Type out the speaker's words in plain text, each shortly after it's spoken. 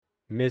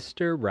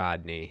Mr.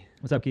 Rodney.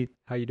 What's up, Keith?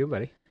 How you doing,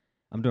 buddy?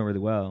 I'm doing really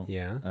well.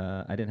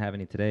 Yeah. I didn't have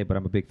any today, but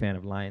I'm a big fan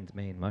of lion's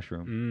mane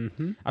mushroom.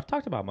 Mm-hmm. I've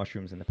talked about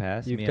mushrooms in the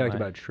past. You've me talked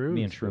and about shrooms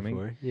me and shrooming.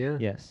 before. Yeah.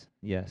 Yes.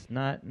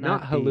 Not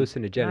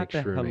hallucinogenic not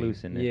the shrooming.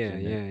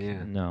 hallucinogenic.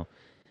 Yeah. No.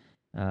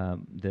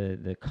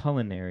 The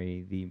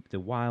culinary, the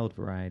wild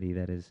variety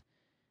that is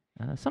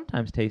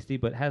sometimes tasty,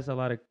 but has a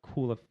lot of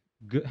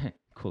good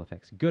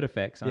good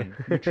effects on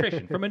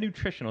nutrition from a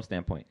nutritional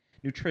standpoint.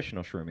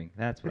 Nutritional shrooming.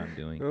 That's what I'm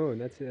doing. Oh,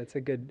 that's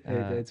a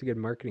good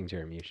marketing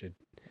term. You should.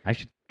 I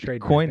should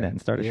Trademark coin that. that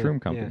and start a Yeah, shroom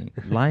company.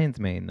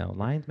 Lion's mane, though.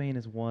 Lion's mane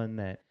is one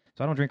that.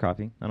 So I don't drink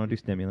coffee. I don't do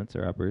stimulants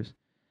or uppers.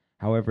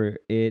 However,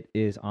 it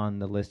is on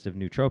the list of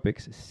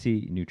nootropics.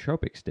 See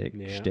nootropic shtick,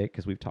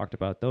 because we've talked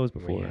about those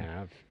before. We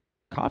have.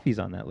 Coffee's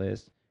on that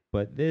list,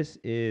 but this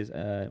is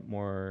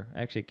more.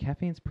 Actually,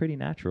 caffeine's pretty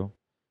natural.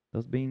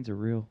 Those beans are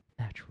real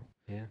natural.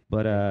 Yeah.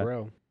 But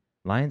Bro.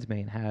 lion's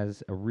mane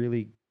has a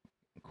really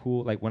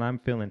cool. Like when I'm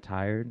feeling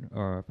tired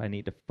or if I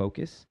need to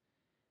focus.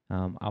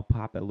 I'll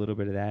pop a little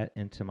bit of that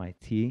into my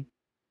tea,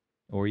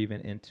 or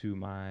even into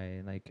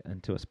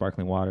a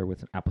sparkling water with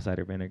some apple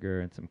cider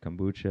vinegar and some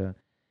kombucha,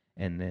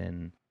 and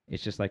then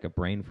it's just like a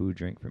brain food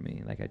drink for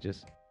me. Like I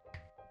just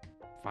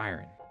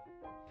firing.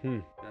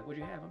 Like, what'd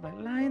you have? I'm like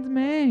lion's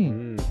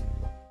mane.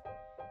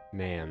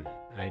 Man,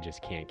 I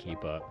just can't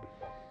keep up.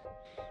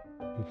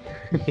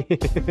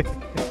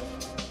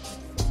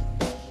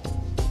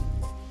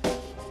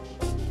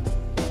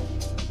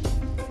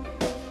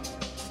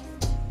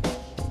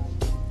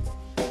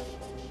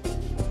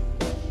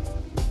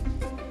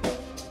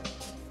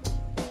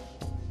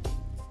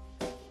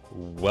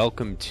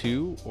 Welcome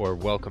to, or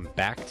welcome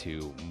back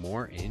to,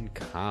 More in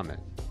Common.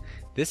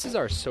 This is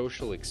our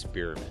social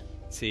experiment.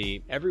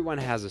 See, everyone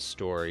has a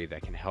story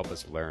that can help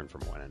us learn from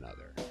one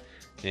another.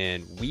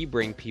 And we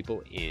bring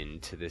people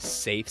into this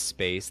safe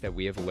space that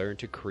we have learned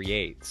to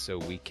create so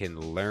we can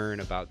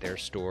learn about their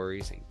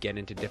stories and get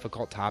into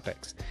difficult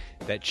topics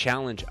that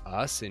challenge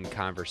us in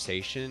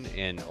conversation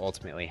and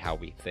ultimately how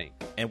we think.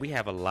 And we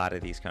have a lot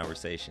of these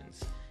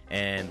conversations,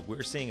 and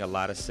we're seeing a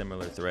lot of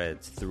similar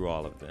threads through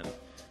all of them.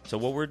 So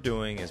what we're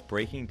doing is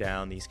breaking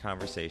down these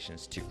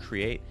conversations to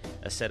create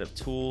a set of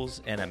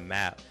tools and a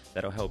map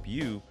that'll help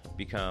you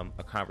become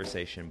a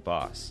conversation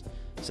boss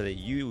so that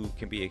you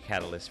can be a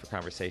catalyst for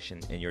conversation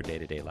in your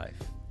day-to-day life.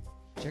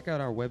 Check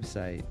out our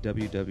website,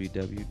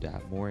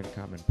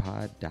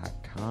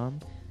 www.moreincommonpod.com.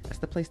 That's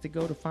the place to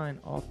go to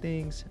find all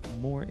things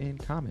More in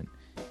Common.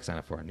 You can sign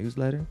up for our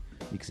newsletter.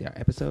 You can see our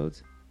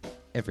episodes,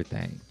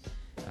 everything.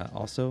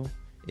 Also,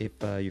 if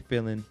you're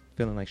feeling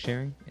like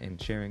sharing, and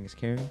sharing is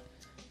caring,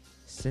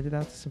 send it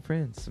out to some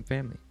friends, some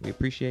family. We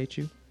appreciate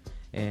you.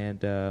 And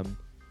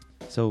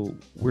so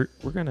we're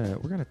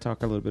gonna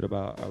talk a little bit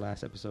about our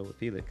last episode with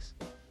Felix.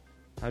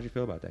 How'd you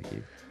feel about that,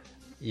 Keith?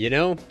 You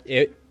know,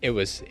 it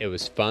was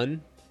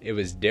fun. It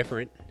was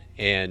different,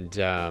 and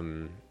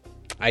I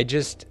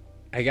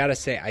gotta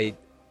say,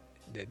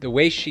 the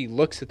way she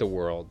looks at the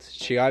world,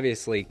 she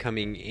obviously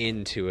coming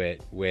into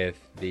it with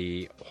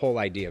the whole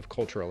idea of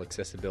cultural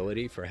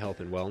accessibility for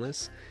health and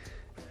wellness,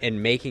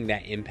 and making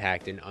that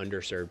impact in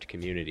underserved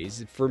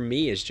communities, for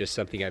me, is just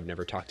something I've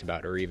never talked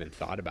about or even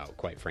thought about,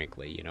 quite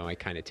frankly. You know, I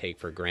kind of take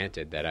for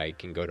granted that I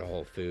can go to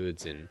Whole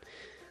Foods and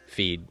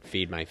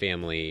feed my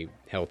family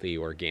healthy,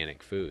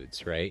 organic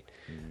foods, right?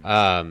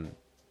 And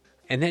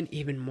then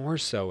even more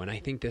so, and I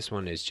think this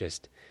one is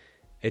just,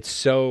 it's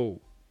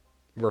so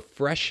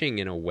refreshing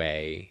in a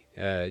way,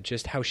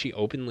 just how she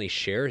openly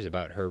shares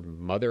about her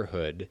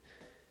motherhood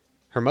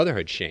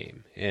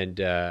shame, and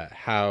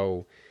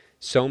how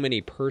so many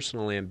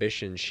personal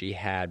ambitions she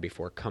had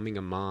before becoming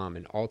a mom,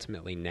 and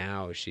ultimately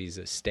now she's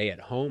a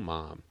stay-at-home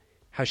mom,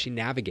 how she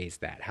navigates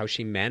that, how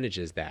she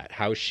manages that,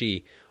 how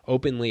she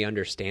openly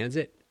understands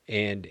it.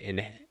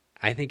 And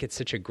I think it's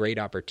such a great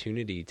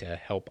opportunity to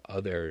help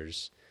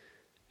others.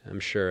 I'm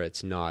sure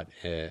it's not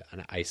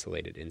an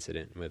isolated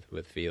incident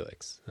with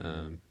Felix.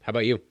 How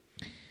about you?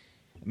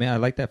 Man, I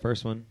like that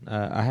first one.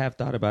 I have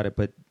thought about it,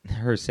 but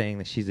her saying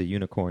that she's a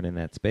unicorn in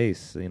that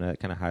space, you know,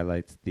 that kind of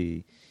highlights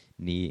the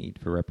need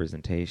for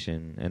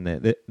representation and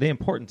the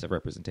importance of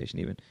representation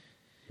even.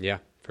 Yeah,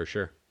 for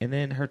sure. And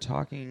then her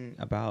talking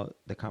about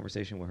the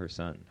conversation with her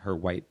son, her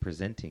white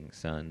presenting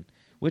son,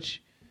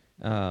 which,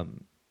 it's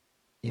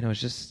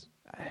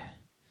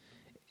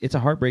a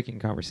heartbreaking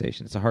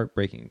conversation. It's a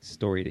heartbreaking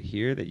story to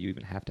hear that you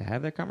even have to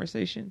have that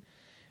conversation.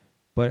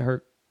 But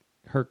her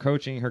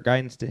coaching, her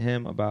guidance to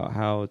him about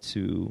how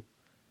to,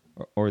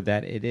 or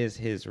that it is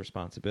his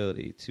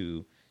responsibility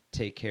to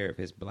take care of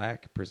his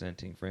black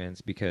presenting friends,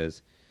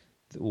 because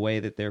the way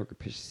that they're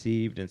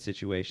perceived in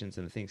situations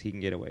and the things he can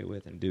get away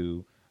with and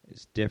do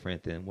is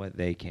different than what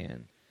they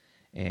can.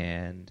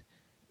 And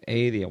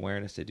the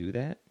awareness to do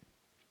that,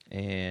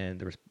 and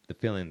the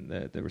feeling,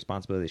 the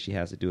responsibility that she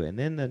has to do it. And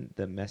then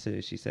the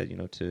message she said, you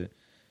know,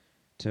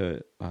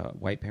 to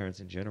white parents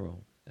in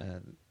general,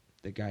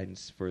 the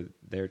guidance for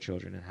their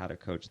children and how to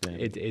coach them.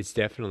 It's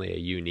definitely a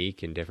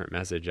unique and different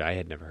message I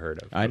had never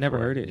heard of. I never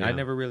before. heard it. Yeah. I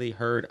never really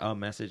heard a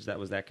message that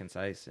was that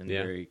concise and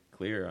Yeah. very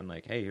clear on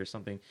like, hey, here's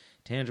something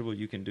tangible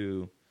you can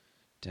do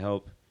to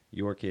help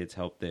your kids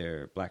help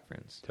their black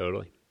friends.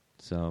 Totally.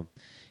 So,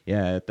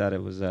 yeah, I thought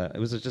it was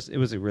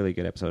a really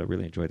good episode. I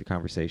really enjoyed the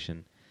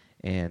conversation.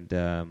 And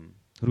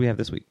who do we have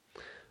this week?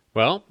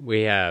 Well,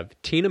 we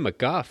have Tina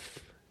McGuff,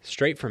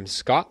 straight from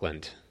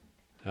Scotland.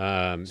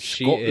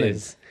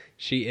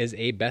 She is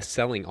a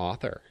best-selling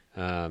author.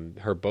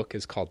 Her book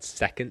is called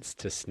Seconds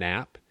to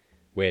Snap,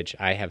 which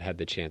I have had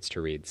the chance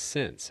to read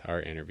since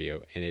our interview,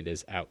 and it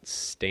is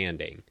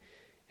outstanding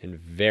and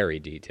very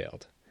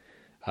detailed.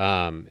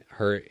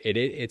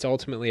 It's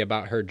ultimately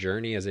about her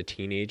journey as a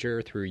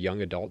teenager through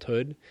young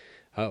adulthood,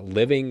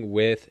 living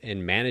with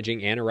and managing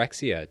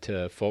anorexia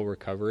to full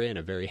recovery and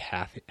a very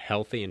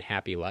healthy and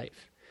happy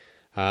life.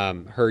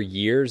 Her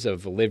years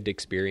of lived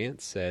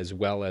experience, as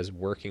well as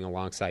working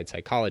alongside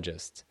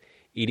psychologists,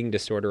 eating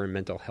disorder and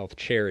mental health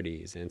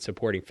charities, and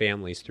supporting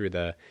families through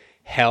the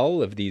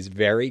hell of these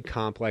very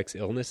complex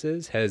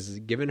illnesses, has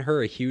given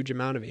her a huge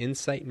amount of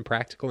insight and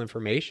practical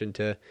information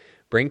to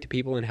bring to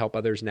people and help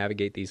others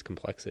navigate these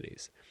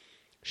complexities.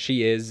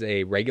 She is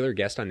a regular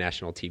guest on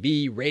national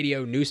TV,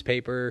 radio,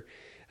 newspaper,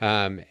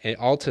 and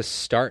all to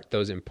start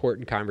those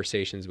important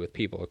conversations with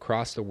people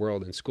across the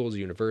world in schools,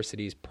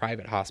 universities,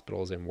 private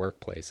hospitals, and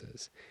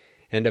workplaces.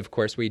 And of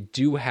course, we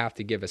do have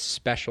to give a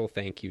special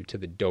thank you to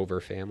the Dover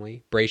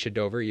family. Bracia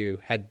Dover, you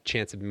had a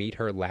chance to meet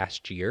her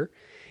last year,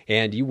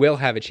 and you will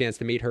have a chance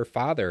to meet her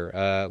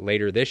father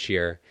later this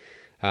year.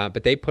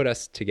 But they put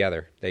us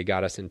together. They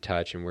got us in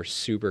touch, and we're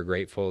super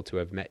grateful to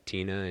have met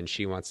Tina. And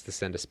she wants to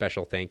send a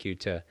special thank you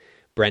to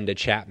Brenda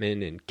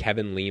Chapman and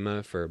Kevin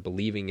Lima for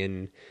believing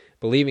in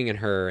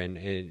her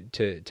and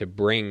to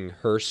bring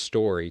her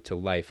story to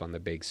life on the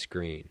big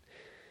screen.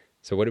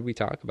 So what did we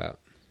talk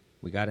about?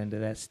 We got into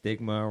that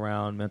stigma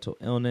around mental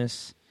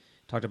illness,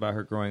 talked about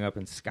her growing up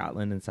in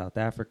Scotland and South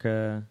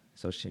Africa.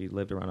 So she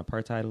lived around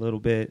apartheid a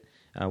little bit.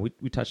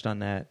 We touched on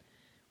that.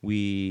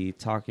 We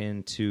talk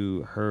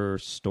into her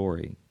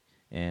story,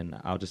 and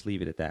I'll just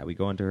leave it at that. We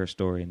go into her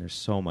story, and there's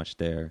so much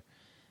there.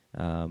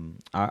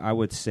 I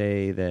would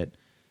say that,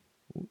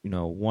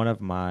 one of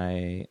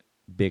my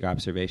big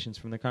observations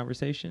from the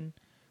conversation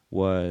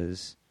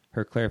was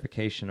her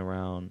clarification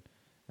around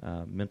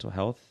mental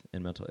health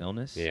and mental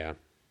illness. Yeah.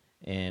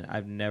 And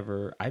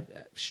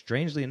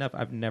strangely enough,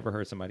 I've never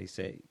heard somebody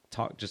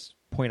just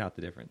point out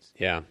the difference.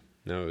 Yeah.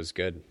 No, it was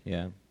good.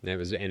 Yeah.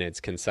 And it's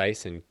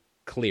concise and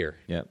clear.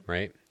 Yep.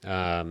 Right.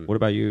 What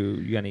about you?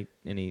 You got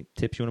any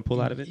tips you want to pull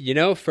out of it?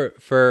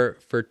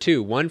 For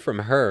two, one from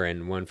her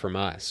and one from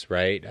us,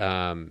 right?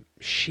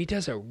 She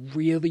does a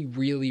really,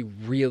 really,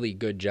 really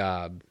good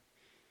job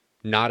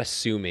not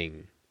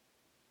assuming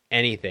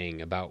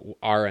anything about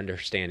our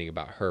understanding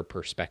about her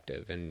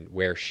perspective and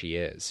where she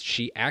is.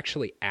 She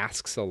actually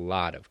asks a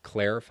lot of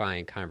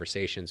clarifying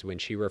conversations when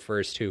she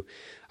refers to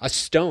a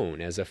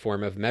stone as a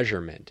form of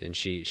measurement, and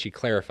she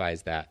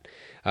clarifies that.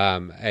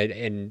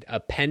 And a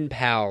pen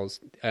pals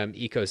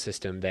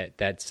ecosystem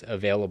that's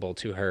available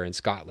to her in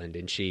Scotland,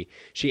 and she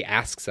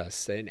asks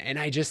us, and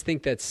I just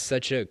think that's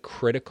such a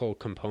critical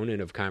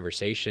component of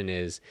conversation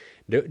is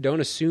don't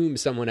assume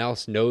someone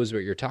else knows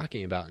what you're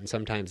talking about, and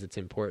sometimes it's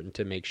important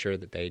to make sure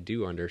that they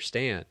do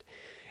understand.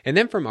 And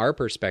then from our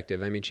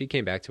perspective, I mean, she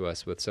came back to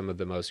us with some of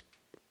the most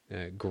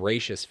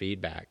gracious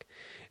feedback,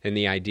 and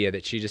the idea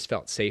that she just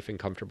felt safe and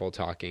comfortable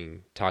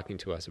talking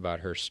to us about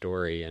her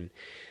story. And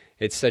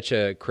it's such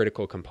a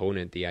critical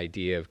component, the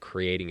idea of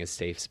creating a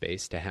safe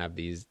space to have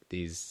these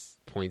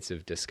points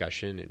of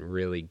discussion and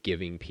really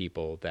giving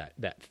people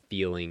that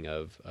feeling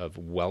of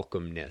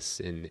welcomeness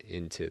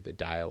into the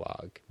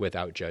dialogue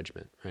without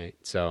judgment, right?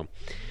 So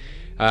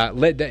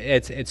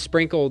it's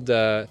sprinkled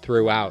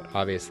throughout,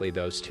 obviously,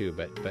 those two,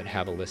 but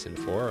have a listen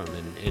for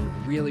them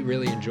and really,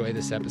 really enjoy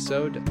this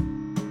episode.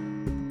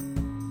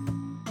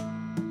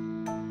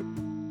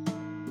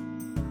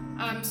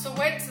 So I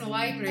went to the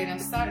library and I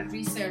started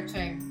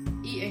researching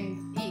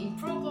eating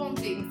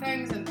problems, eating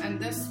things, and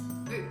this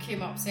book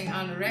came up saying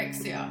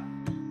anorexia,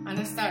 and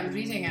I started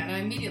reading it, and I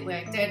immediately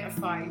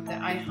identified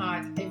that I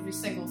had every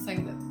single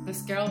thing that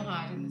this girl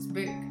had in this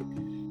book.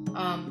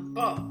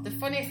 But the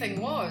funny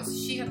thing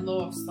was, she had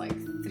lost like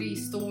 3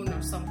 stone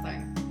or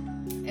something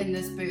in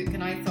this book,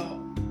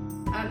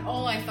 and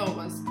all I thought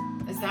was,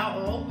 is that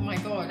all? Oh my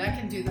God, I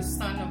can do this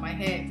stand on my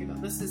head.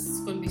 This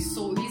is going to be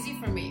so easy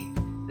for me.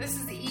 This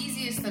is the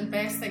easiest and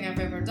best thing I've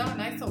ever done.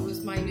 I thought it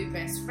was my new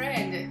best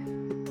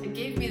friend. It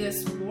gave me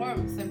this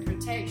warmth and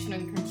protection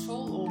and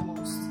control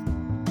almost.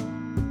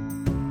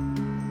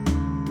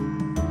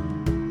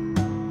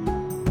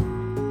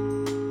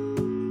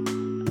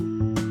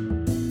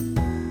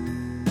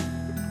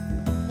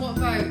 What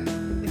about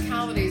the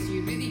calories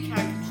you really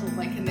can't control,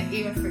 like in the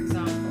air, for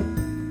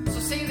example? So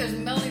say there's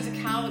millions of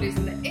calories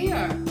in the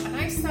air, and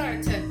I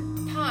started to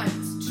pant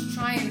to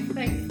try and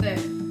think that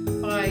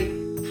by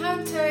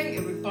panting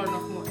it would burn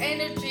off more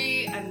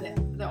energy,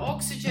 and the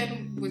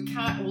oxygen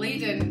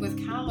laden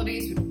with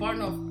calories, we'd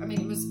burn off. I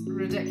mean, it was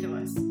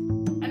ridiculous.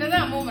 And at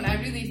that moment, I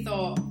really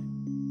thought,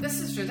 this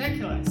is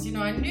ridiculous. You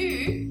know, I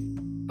knew,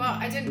 but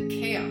I didn't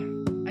care.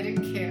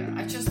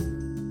 I just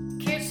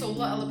cared so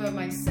little about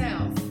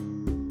myself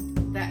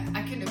that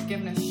I couldn't have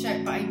given a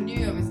shit, but I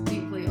knew I was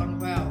deeply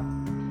unwell.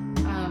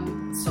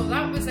 So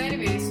that was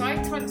anyway. So I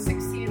turned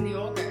 60 in the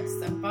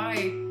August, and by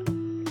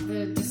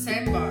the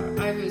December,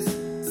 I was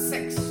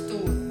 6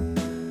 stone.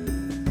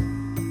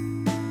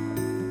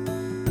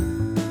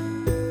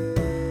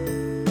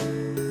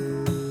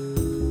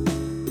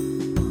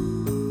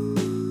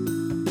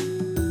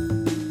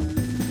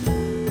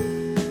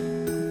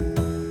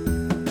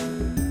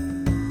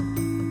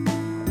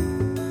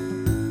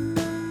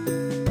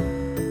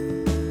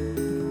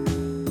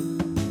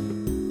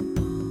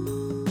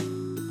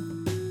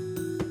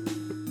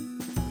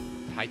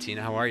 Hi,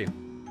 Tina. How are you?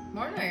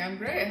 Morning, I'm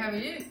great. How are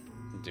you?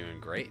 I'm doing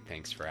great.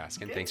 Thanks for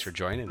asking. Good. Thanks for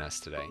joining us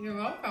today. You're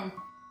welcome.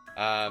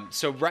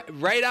 So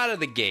right out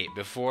of the gate,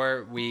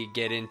 before we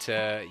get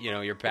into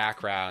your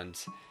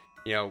background,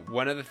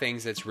 one of the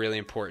things that's really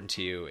important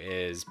to you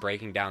is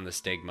breaking down the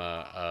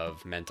stigma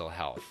of mental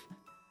health.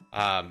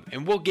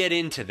 And we'll get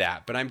into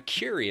that, but I'm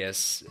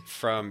curious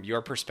from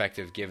your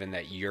perspective, given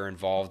that you're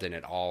involved in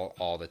it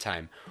all the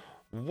time,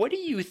 what do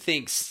you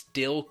think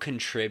still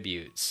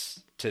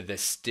contributes to the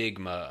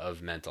stigma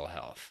of mental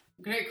health?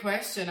 Great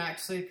question,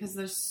 actually, because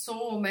there's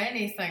so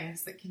many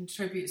things that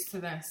contributes to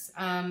this.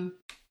 And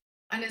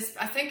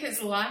I think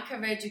it's lack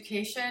of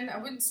education. I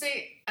wouldn't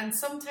say, and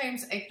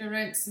sometimes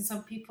ignorance in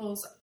some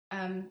people's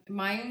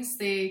minds.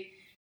 They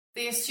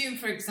assume,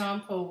 for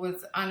example,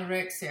 with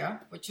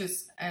anorexia, which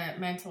is a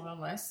mental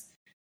illness,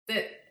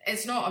 that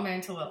it's not a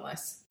mental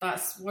illness.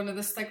 That's one of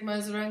the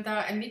stigmas around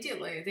that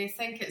immediately. They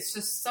think it's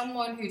just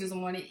someone who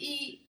doesn't want to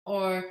eat,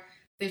 or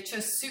they're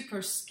just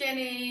super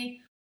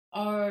skinny,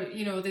 or,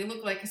 they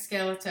look like a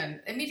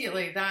skeleton.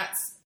 Immediately,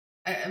 that's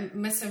a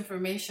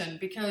misinformation,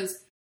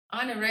 because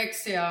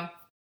anorexia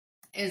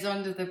is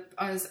under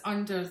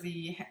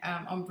the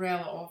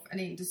umbrella of an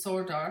eating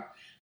disorder.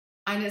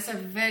 And it's a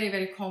very,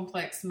 very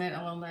complex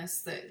mental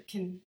illness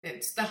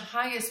it's the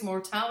highest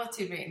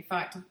mortality rate, in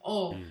fact, of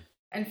all.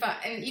 In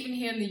fact, and even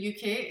here in the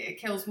UK, it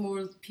kills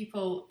more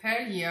people per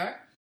year,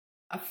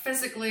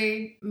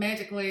 physically,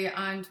 medically,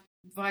 and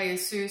via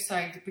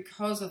suicide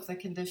because of the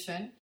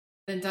condition,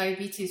 than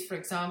diabetes, for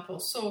example.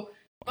 So,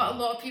 but a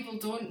lot of people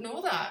don't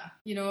know that.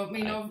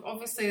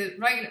 Obviously,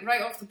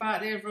 right off the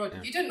bat there, Rod,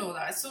 you didn't know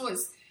that. So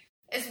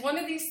it's one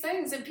of these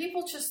things, and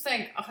people just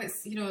think,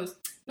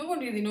 no one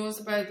really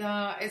knows about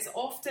that. It's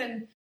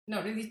often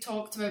not really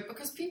talked about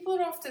because people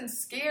are often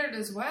scared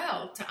as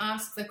well to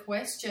ask the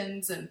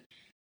questions, and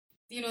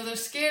they're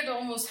scared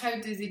almost how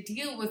do they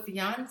deal with the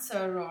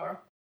answer,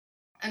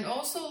 and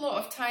also a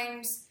lot of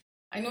times,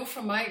 I know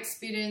from my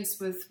experience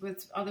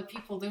with other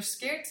people, they're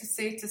scared to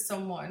say to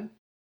someone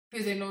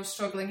who they know is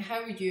struggling,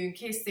 how are you, in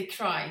case they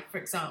cry, for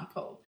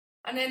example.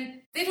 And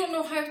then they don't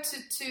know how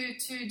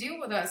to deal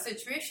with that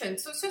situation.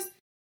 So it's just,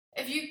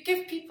 if you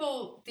give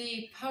people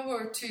the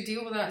power to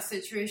deal with that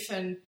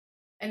situation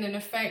in an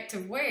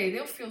effective way,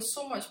 they'll feel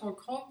so much more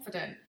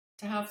confident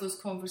to have those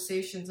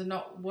conversations and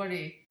not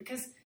worry.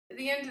 Because at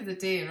the end of the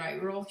day,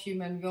 right, we're all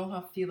human, we all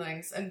have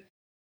feelings, and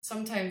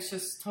sometimes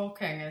just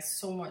talking is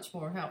so much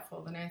more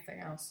helpful than anything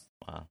else.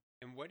 Wow.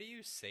 And what do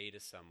you say to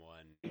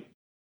someone?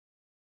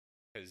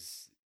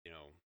 Because,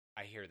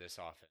 I hear this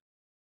often.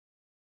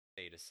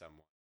 Say to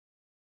someone,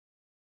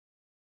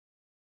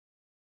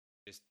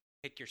 just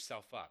pick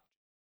yourself up.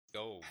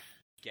 Go.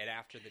 Get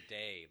after the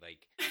day.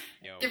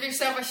 Give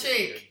yourself a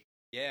shake.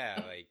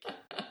 Yeah,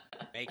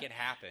 make it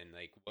happen.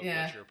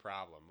 What's your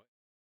problem?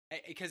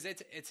 Because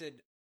it's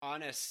an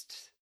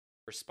honest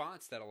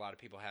response that a lot of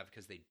people have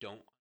because they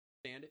don't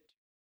understand it.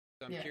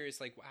 So I'm curious,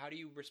 how do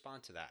you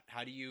respond to that?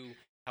 How do you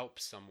help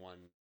someone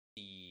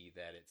see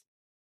that it's...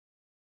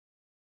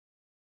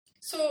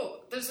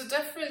 So there's a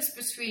difference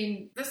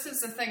between, this is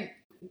the thing,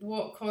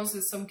 what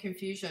causes some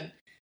confusion.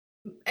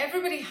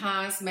 Everybody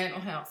has mental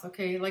health,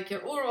 okay? Like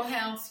your oral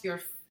health, your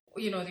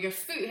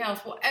foot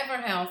health, whatever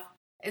health,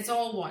 it's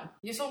all one.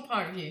 It's all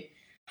part of you.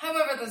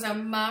 However, there's a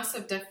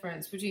massive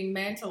difference between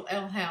mental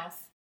ill health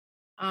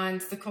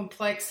and the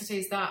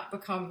complexities that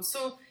become.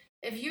 So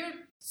if you're,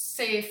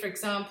 say, for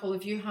example,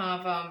 if you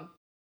have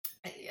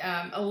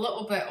a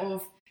little bit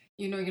of,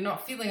 you're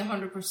not feeling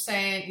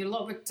 100%, you're a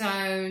little bit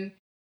down,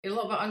 you're a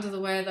little bit under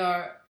the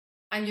weather,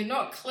 and you're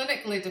not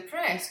clinically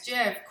depressed,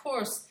 of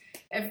course,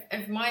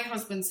 if my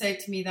husband said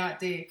to me that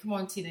day, come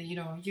on, Tina,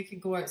 you can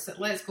go out,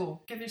 let's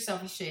go, give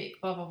yourself a shake,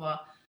 blah, blah, blah.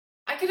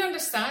 I could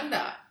understand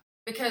that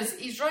because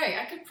he's right.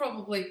 I could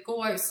probably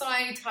go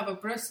outside, have a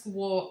brisk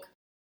walk,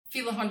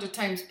 feel 100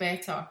 times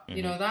better.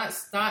 Mm-hmm.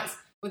 That's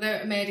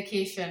without a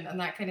medication and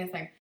that kind of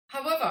thing.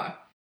 However,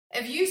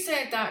 if you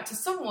said that to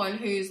someone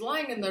who's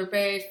lying in their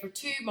bed for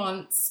 2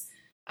 months,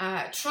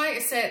 trying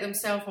to set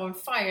themselves on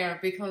fire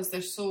because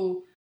they're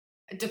so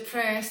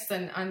depressed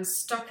and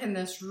stuck in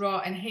this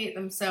rut and hate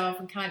themselves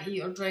and can't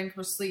eat or drink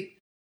or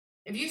sleep,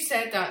 if you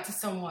said that to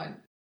someone,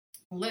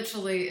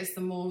 literally it's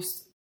the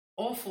most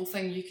awful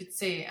thing you could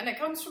say. And it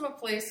comes from a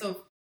place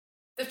of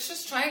they're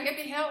just trying to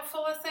be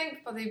helpful, I think,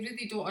 but they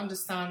really don't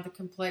understand the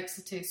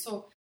complexity.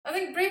 So I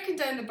think breaking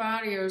down the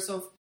barriers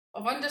of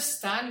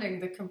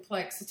understanding the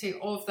complexity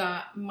of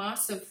that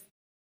massive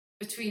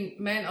between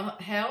mental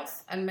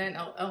health and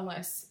mental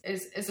illness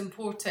is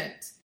important.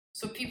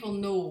 So people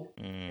know,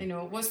 you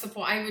know, what's the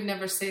point? I would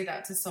never say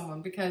that to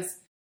someone because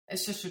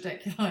it's just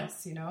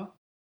ridiculous, you know?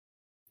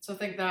 So I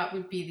think that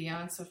would be the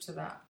answer to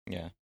that.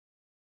 Yeah.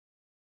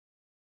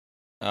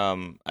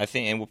 I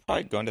think, and we'll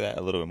probably go into that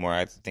a little bit more.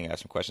 I think I have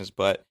some questions,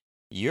 but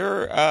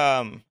you're,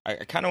 I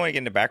kind of want to get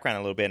into background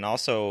a little bit and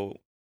also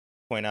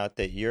point out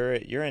that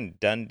you're in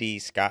Dundee,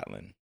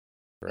 Scotland,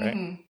 right?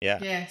 Mm-hmm. Yeah.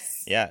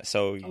 Yes. Yeah.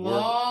 So a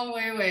long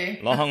way away.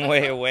 Long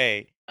way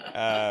away.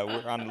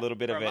 We're on a little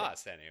bit From of it.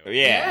 us, anyway.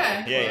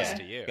 Yeah. Close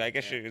to you. I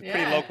guess it's Yeah.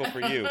 pretty local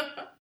for you,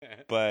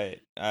 but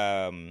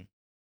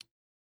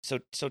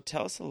so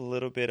tell us a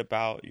little bit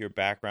about your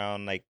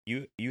background. Like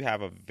you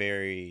have a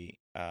very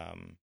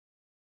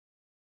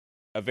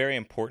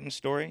important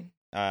story.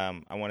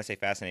 I want to say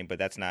fascinating, but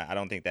that's not. I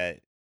don't think that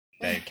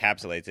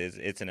encapsulates it.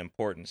 It's an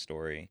important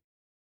story,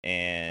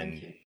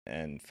 and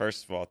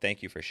first of all,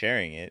 thank you for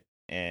sharing it.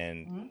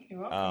 And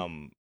You're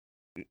welcome.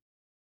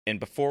 And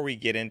before we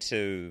get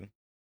into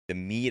the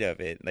meat of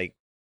it, like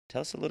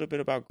tell us a little bit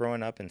about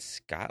growing up in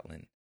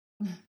Scotland.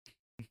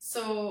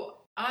 So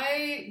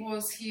I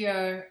was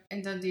here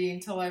in Dundee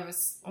until I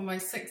was on my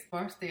 6th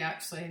birthday,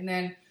 actually, and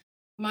then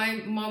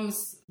my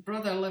mum's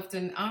brother lived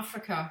in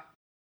Africa.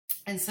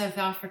 In South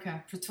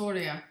Africa,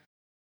 Pretoria,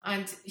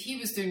 and he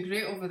was doing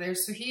great over there.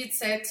 So he had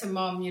said to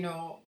Mum, you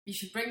know, you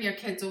should bring your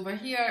kids over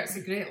here. It's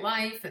a great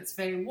life. It's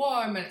very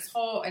warm and it's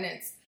hot and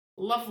it's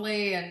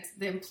lovely and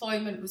the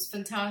employment was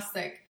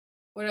fantastic.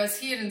 Whereas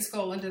here in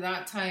Scotland at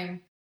that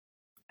time,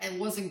 it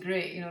wasn't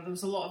great. You know, there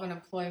was a lot of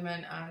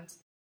unemployment and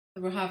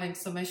they were having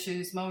some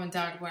issues. Mum and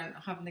Dad weren't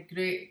having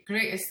the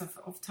greatest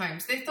of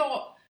times. They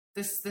thought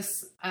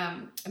this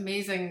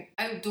amazing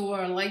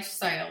outdoor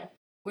lifestyle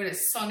where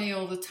it's sunny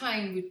all the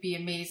time would be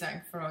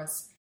amazing for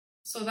us.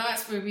 So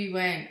that's where we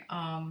went.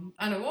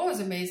 And it was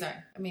amazing.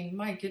 I mean,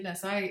 my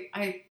goodness, I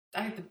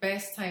had the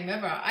best time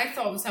ever. I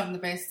thought I was having the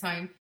best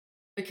time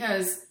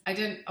because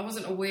I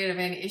wasn't aware of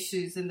any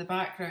issues in the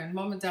background.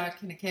 Mum and Dad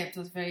kind of kept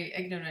us very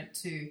ignorant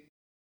to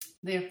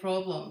their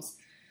problems.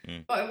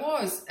 But it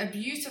was a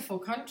beautiful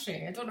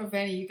country. I don't know if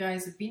any of you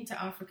guys have been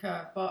to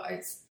Africa, but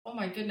it's, oh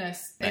my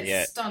goodness,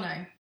 it's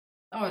stunning.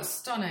 Oh, it's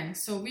stunning.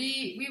 So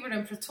we were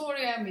in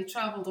Pretoria and we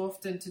travelled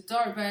often to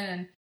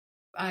Durban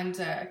and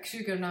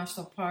Kruger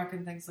National Park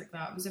and things like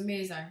that. It was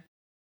amazing.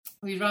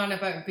 We ran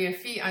about bare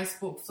feet. I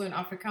spoke fluent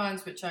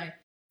Afrikaans, which I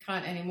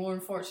can't anymore,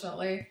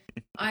 unfortunately.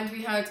 And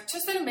we had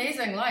just an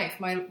amazing life.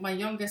 My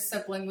youngest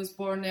sibling was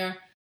born there.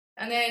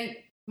 And then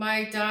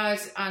my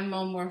dad and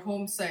mum were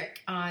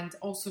homesick and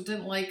also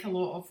didn't like a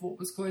lot of what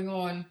was going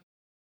on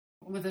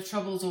with the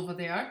troubles over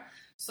there.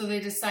 So they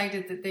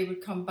decided that they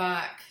would come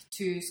back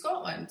to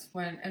Scotland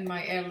when in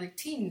my early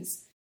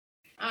teens.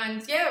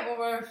 And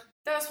yeah,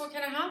 that's what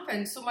kind of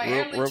happened. So my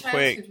early real childhood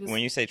quick, was... when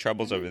you say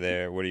troubles over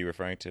there, what are you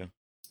referring to?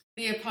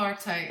 The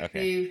apartheid.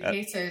 Okay.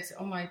 They hated,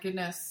 oh my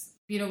goodness.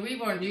 You know, we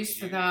weren't used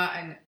to that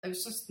and it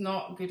was just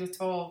not good at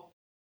all.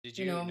 Did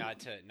you, not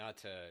to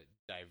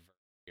divert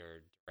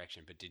your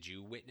direction, but did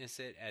you witness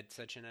it at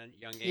such a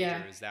young age,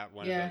 or is that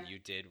one of them you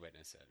did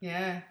witness it?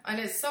 Yeah, and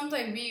it's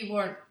something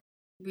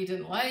we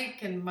didn't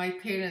like, and my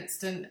parents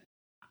couldn't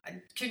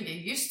get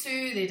used to.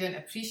 They didn't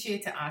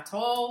appreciate it at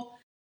all.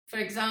 For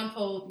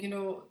example,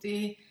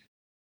 you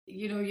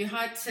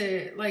had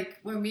to, like,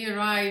 when we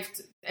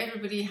arrived,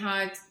 everybody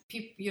had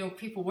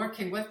people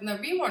working with. Now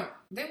they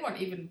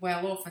weren't even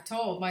well off at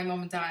all. My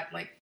mum and dad,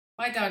 like,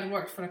 my dad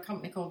worked for a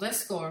company called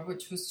Iscor,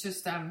 which was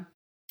just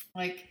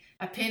like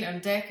a painter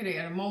and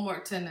decorator, and Mum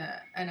worked in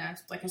a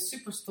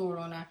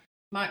superstore on a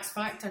Max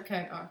Factor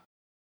counter.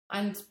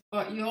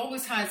 But you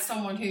always had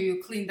someone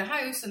who cleaned the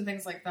house and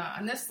things like that.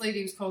 And this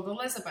lady was called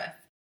Elizabeth.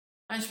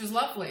 And she was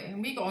lovely.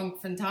 And we got on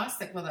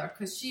fantastic with her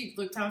because she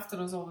looked after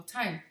us all the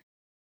time.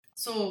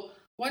 So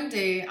one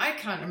day, I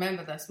can't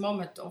remember this. Mum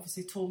had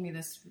obviously told me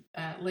this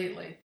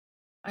lately.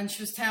 And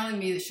she was telling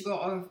me that she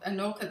got a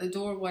knock at the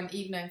door one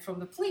evening from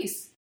the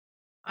police.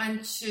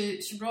 And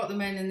she brought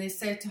them in and they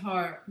said to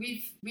her,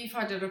 we've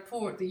had a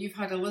report that you've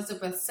had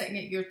Elizabeth sitting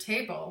at your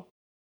table.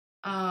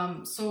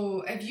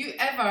 So if you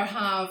ever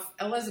have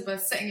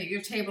Elizabeth sitting at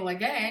your table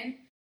again,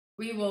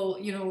 we will,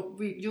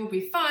 you'll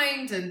be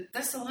fined and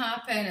this will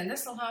happen and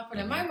this will happen.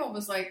 And my mum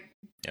was like,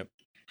 yep.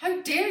 How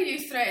dare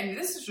you threaten me?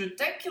 This is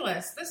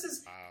ridiculous. This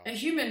is a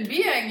human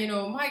being,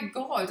 my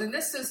God. And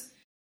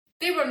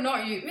they were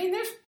not you. I mean,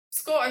 there's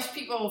Scottish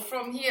people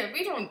from here.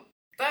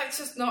 That's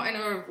just not in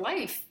our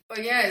life.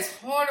 But yeah, it's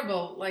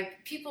horrible.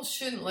 Like, people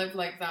shouldn't live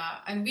like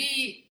that. And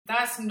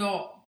that's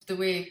not the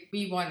way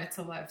we wanted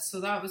to live. So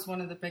that was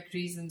one of the big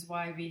reasons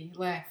why we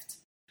left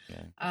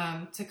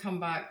to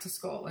come back to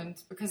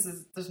Scotland,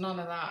 because there's none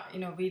of that.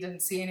 We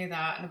didn't see any of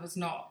that, and it was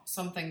not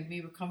something we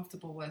were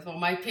comfortable with. Well,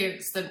 my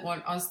parents didn't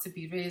want us to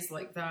be raised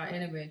like that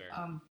anyway.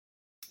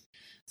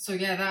 So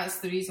yeah, that's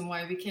the reason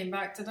why we came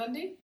back to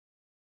Dundee.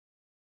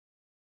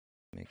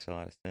 Makes a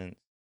lot of sense.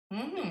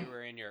 Mm-hmm. You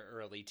were in your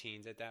early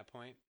teens at that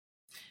point?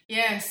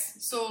 Yes.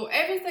 So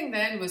everything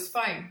then was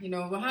fine. You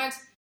know,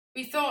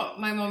 we thought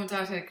my mum and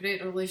dad had a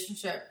great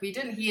relationship. We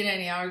didn't hear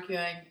any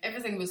arguing.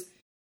 Everything was,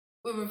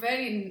 we were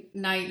very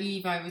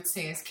naive, I would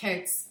say, as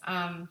kids.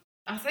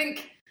 I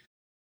think,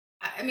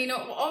 I mean,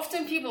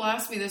 often people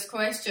ask me this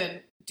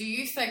question, do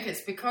you think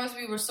it's because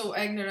we were so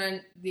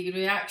ignorant, the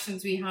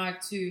reactions we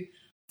had to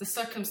the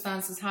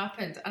circumstances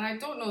happened? And I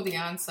don't know the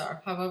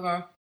answer,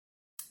 however,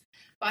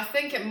 but I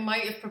think it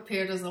might have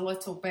prepared us a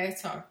little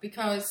better,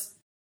 because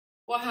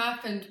what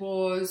happened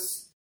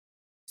was,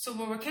 so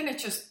we were kind of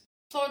just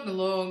plodding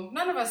along.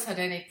 None of us had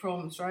any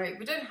problems, right?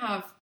 We didn't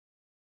have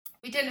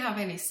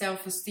any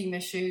self-esteem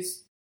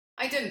issues.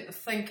 I didn't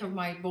think of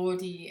my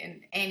body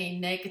in any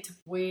negative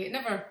way.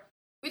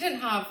 We didn't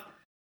have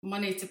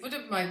money to put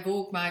in my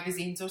Vogue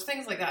magazines or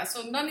things like that.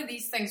 So none of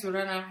these things were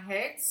in our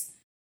heads.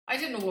 I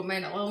didn't know what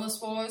mental illness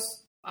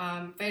was.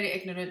 Very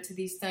ignorant to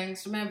these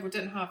things. Remember, we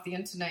didn't have the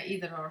internet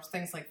either or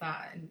things like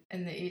that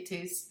in the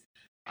 80s,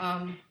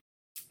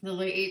 the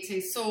late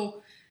 80s.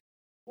 So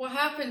what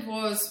happened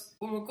was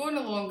we were going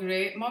along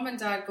great. Mum and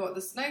Dad got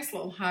this nice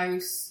little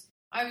house.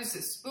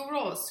 We were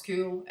all at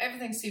school.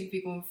 Everything seemed to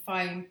be going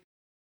fine.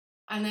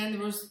 And then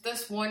there was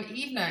this one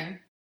evening,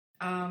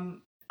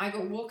 I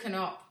got woken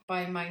up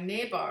by my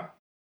neighbour.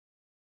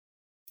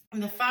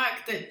 And the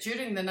fact that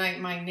during the night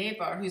my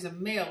neighbour, who's a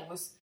male,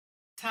 was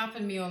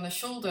tapping me on the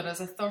shoulder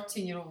as a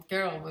 13-year-old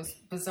girl was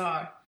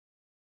bizarre.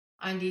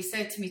 And he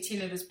said to me,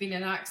 Tina, there's been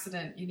an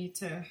accident. You need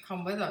to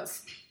come with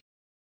us.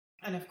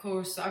 And of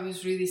course, I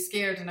was really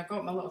scared, and I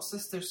got my little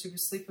sister, she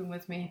was sleeping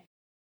with me.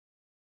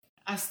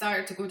 I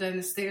started to go down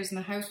the stairs, and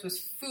the house was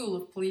full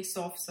of police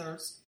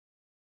officers.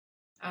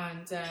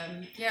 And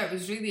it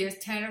was really a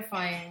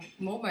terrifying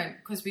moment,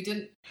 because we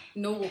didn't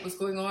know what was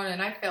going on,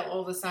 and I felt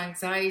all this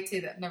anxiety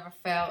that I'd never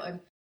felt.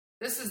 And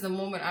this is the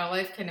moment our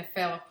life kind of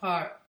fell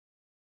apart.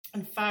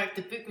 In fact,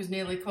 the book was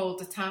nearly called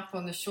The Tap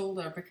on the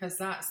Shoulder, because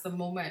that's the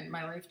moment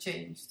my life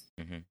changed.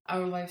 Mm-hmm.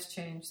 Our lives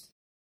changed.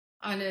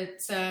 And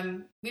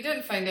we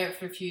didn't find out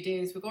for a few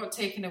days. We got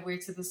taken away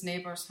to this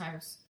neighbour's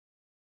house.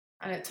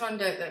 And it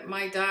turned out that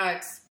my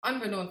dad,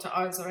 unbeknown to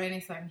us or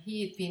anything,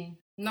 he had been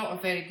not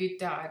a very good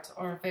dad,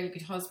 or a very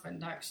good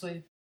husband,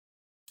 actually.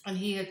 And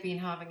he had been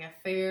having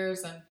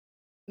affairs and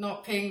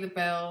not paying the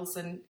bills.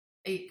 And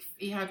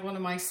he had one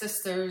of my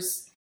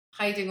sisters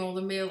hiding all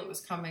the mail that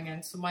was coming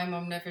in. So my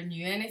mum never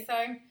knew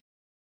anything.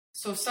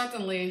 So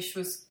suddenly,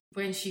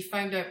 when she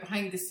found out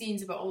behind the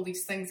scenes about all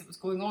these things that was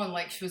going on,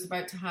 like she was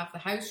about to have the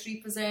house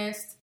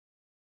repossessed,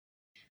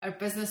 our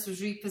business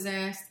was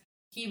repossessed,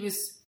 he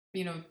was,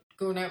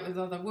 going out with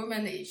other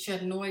women that she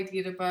had no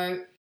idea about,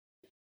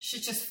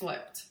 she just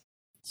flipped.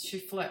 She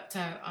flipped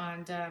out,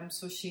 and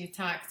so she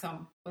attacked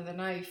him with a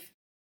knife.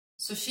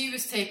 So she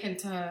was taken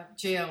to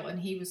jail, and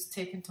he was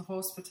taken to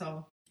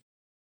hospital.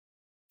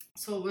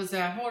 So it was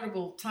a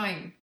horrible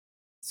time.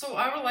 So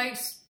our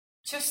lives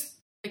just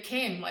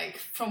became like,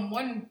 from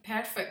one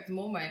perfect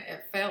moment,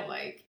 it felt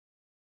like,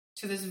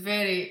 to this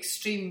very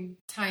extreme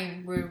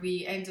time where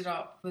we ended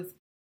up with,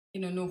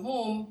 no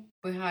home.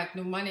 We had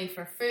no money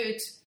for food.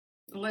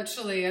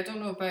 Literally, I don't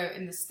know about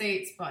in the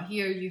States, but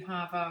here you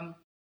have,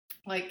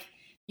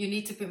 you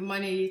need to put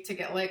money to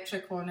get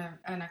electric on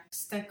a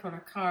stick or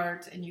a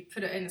card, and you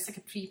put it in. It's like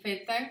a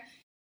prepaid thing.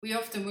 We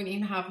often wouldn't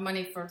even have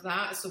money for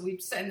that, so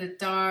we'd sit in the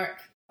dark.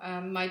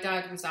 My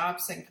dad was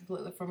absent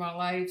completely from our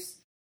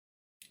lives.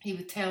 He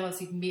would tell us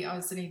he'd meet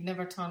us, and he'd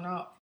never turn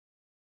up.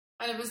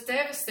 And it was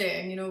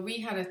devastating.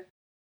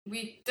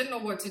 We didn't know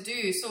what to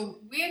do. So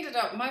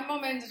my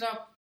mum ended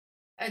up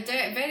a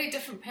very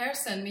different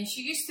person. I mean,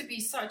 she used to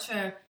be such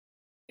a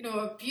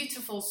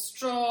beautiful,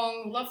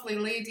 strong, lovely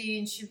lady.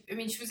 And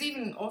she was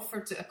even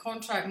offered a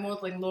contract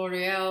modelling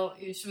L'Oreal.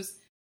 She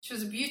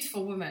was a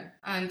beautiful woman.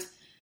 And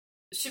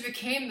she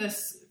became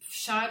this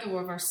shadow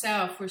of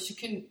herself, where she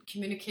couldn't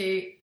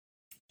communicate.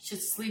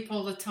 She'd sleep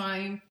all the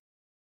time.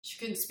 She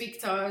couldn't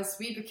speak to us.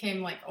 We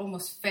became like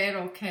almost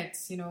feral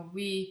kids.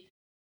 We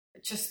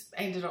just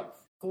ended up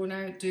going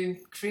out doing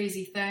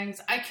crazy things.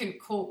 I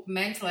couldn't cope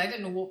mentally. I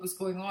didn't know what was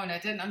going on. I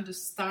didn't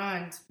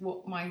understand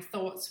what my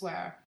thoughts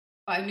were.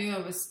 But I knew I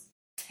was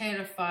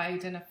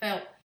terrified, and I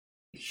felt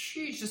a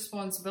huge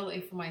responsibility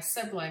for my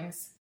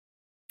siblings.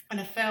 And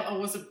I felt I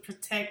wasn't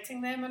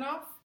protecting them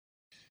enough.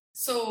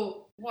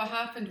 So what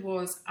happened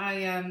was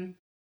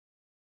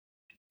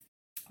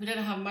we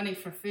didn't have money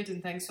for food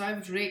and things, so I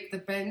would rake the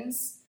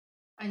bins.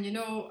 And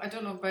I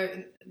don't know about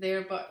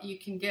there, but you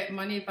can get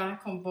money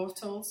back on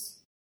bottles.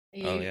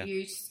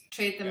 You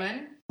trade them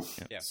in.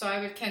 Yeah. So I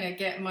would kind of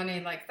get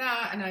money like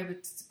that, and I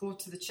would go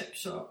to the chip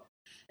shop.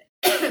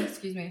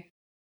 Excuse me.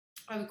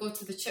 I would go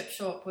to the chip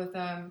shop with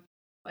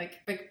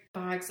big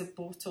bags of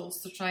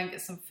bottles to try and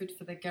get some food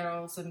for the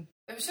girls, and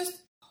it was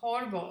just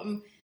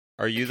horrible.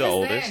 Are you the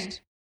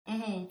oldest?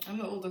 I'm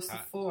the oldest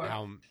of four.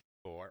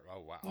 Four? Oh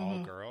wow! Mm-hmm.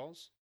 All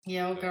girls?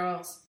 Yeah, all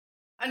girls.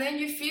 And then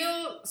you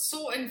feel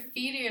so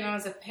inferior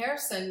as a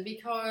person,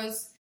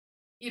 because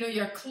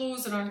your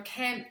clothes are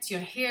unkempt, your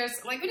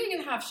hair's like we didn't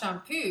even have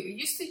shampoo. We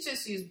used to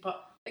just use,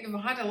 but like if we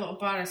had a little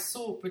bar of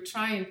soap, we'd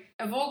try and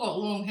I've all got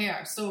long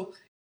hair, so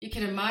you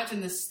can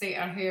imagine the state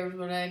our hair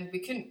were in. We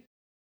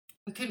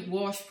couldn't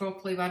wash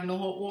properly. We had no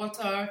hot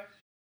water,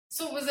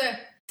 so it was a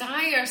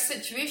dire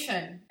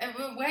situation. And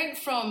we went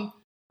from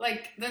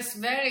like this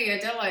very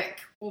idyllic,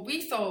 what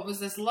we thought was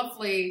this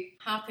lovely,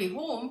 happy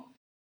home,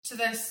 to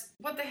this,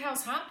 what the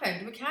hell's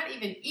happened? We can't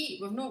even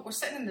eat. We're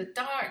sitting in the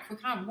dark. We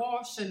can't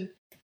wash, and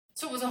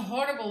so it was a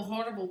horrible,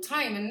 horrible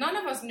time, and none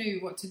of us knew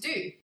what to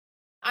do.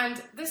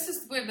 And this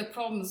is where the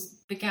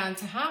problems began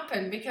to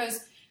happen,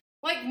 because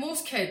like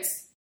most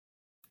kids,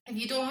 if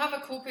you don't have a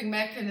coping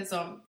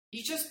mechanism,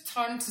 you just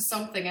turn to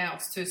something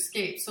else to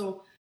escape.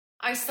 So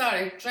I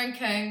started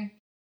drinking,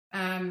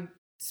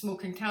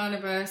 smoking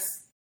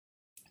cannabis,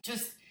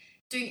 just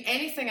doing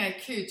anything I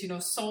could,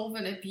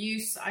 solvent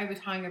abuse. I would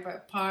hang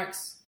about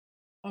parks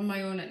on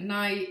my own at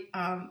night,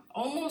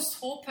 almost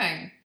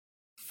hoping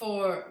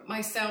for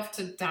myself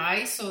to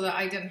die so that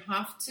I didn't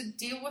have to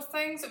deal with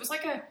things. It was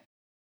like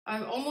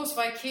I'm almost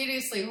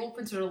vicariously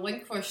hoping to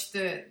relinquish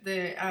the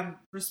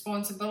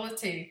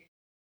responsibility,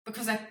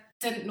 because I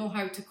didn't know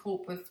how to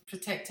cope with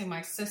protecting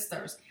my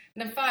sisters.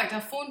 And in fact, I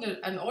phoned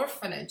an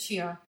orphanage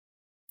here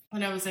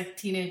when I was a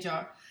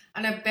teenager,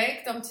 and I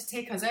begged them to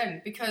take us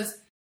in, because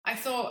I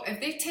thought if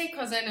they take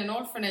us in an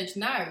orphanage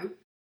now,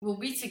 we'll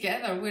be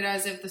together.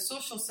 Whereas if the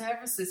social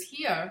services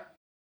here,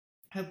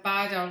 how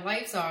bad our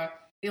lives are,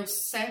 they'll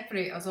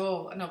separate us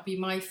all, and it'll be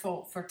my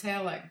fault for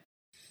telling.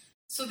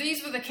 So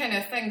these were the kind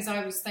of things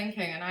I was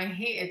thinking, and I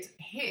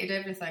hated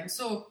everything.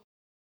 So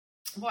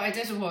what I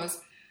did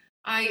was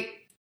I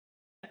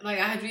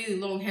had really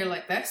long hair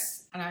like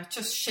this, and I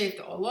just shaved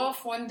it all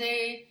off one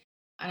day,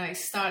 and I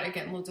started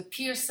getting loads of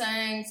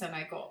piercings, and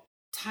I got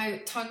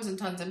tons and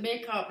tons of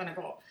makeup, and I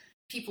got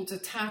people to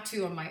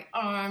tattoo on my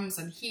arms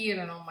and here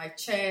and on my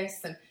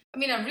chest. And I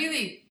mean, I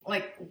really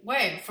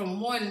went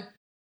from one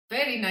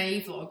very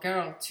naive little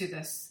girl to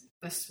this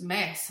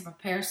mess of a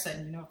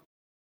person,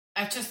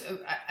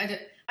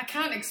 I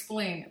can't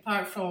explain,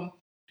 apart from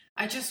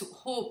I just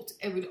hoped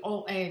it would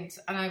all end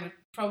and I would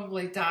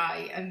probably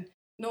die and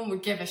no one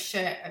would give a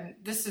shit, and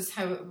this is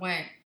how it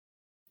went.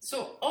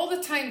 So all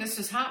the time this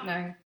was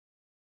happening,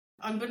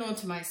 unbeknown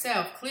to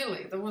myself,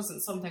 clearly there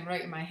wasn't something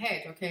right in my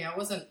head, okay? I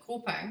wasn't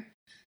coping.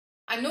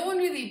 And no one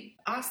really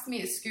asked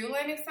me at school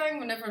anything.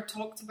 We never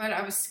talked about it.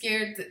 I was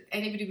scared that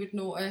anybody would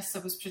notice. I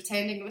was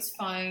pretending it was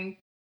fine,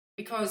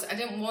 because I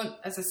didn't want,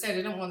 as I said,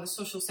 I didn't want the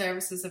social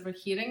services ever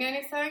hearing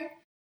anything,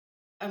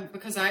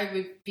 because I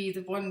would be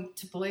the one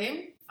to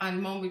blame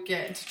and Mum would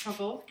get into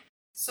trouble.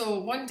 So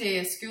one day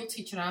a school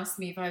teacher asked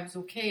me if I was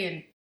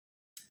okay,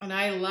 and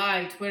I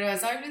lied,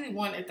 whereas I really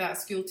wanted that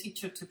school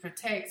teacher to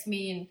protect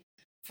me and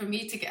for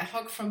me to get a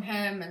hug from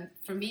him and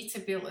for me to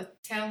be able to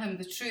tell him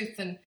the truth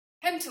and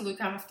him to look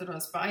after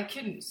us, but I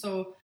couldn't.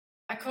 So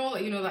I call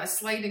it, that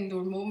sliding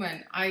door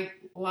moment. I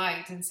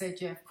lied and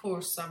said, yeah, of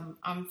course,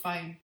 I'm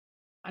fine.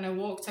 And I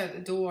walked out the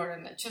door,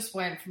 and it just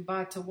went from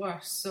bad to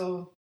worse.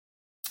 So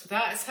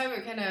that's how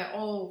it kind of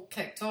all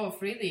kicked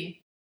off,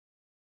 really.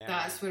 Yeah.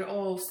 That's where it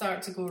all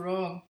started to go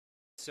wrong.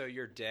 So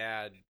your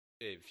dad,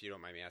 if you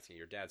don't mind me asking,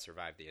 your dad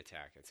survived the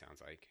attack, it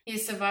sounds like. He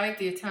survived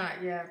the attack,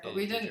 yeah, but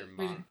we didn't.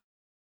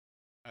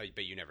 Oh,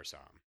 but you never saw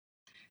him?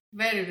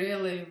 Very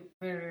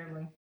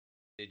rarely.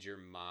 Did your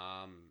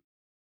mom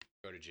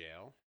go to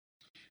jail?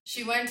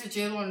 She went to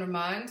jail on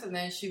remand, and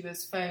then she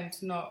was found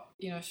not,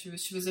 she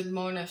was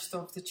admonished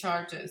of the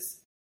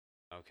charges.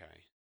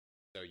 Okay.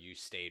 So you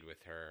stayed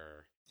with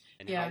her.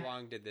 And yeah. How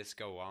long did this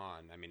go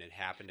on? I mean, it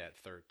happened at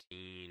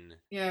 13.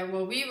 Yeah,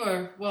 well,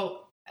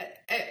 it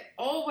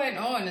all went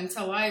on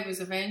until I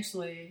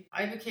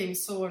became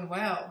so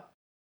unwell.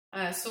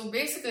 So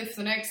basically for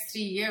the next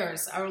 3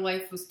 years, our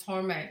life was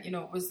torment.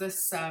 It was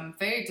this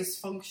very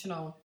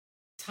dysfunctional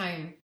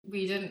time.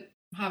 We didn't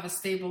have a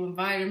stable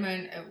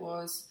environment. It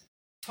was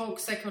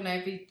toxic on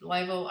every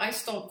level. I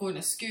stopped going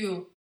to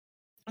school,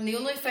 and the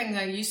only thing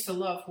I used to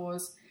love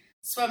was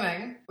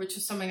swimming, which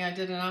is something I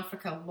did in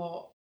Africa a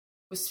lot,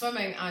 was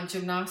swimming and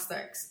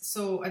gymnastics,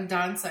 and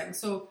dancing.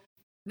 So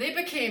they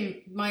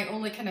became my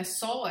only kind of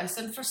solace.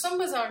 And for some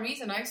bizarre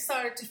reason, I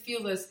started to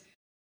feel this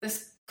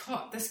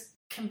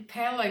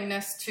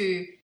compellingness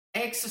to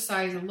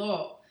exercise a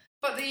lot.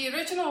 But the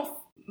original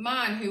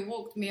man who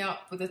woke me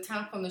up with a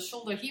tap on the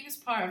shoulder, he was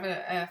part of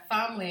a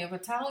family of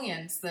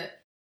Italians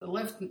that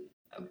lived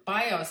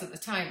by us at the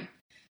time.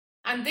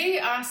 And they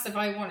asked if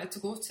I wanted to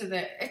go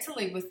to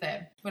Italy with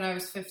them when I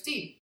was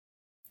 15.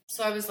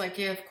 So I was like,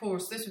 yeah, of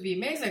course, this would be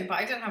amazing. But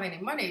I didn't have any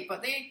money.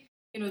 But they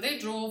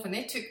drove and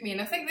they took me.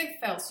 And I think they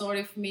felt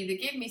sorry for me. They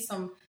gave me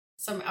some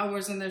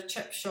hours in their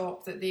chip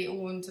shop that they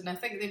owned. And I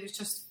think they was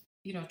just,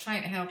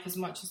 trying to help as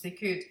much as they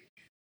could.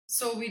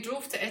 So we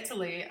drove to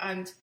Italy,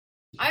 and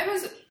I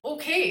was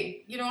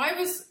okay.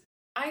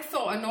 I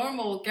thought a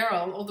normal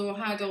girl, although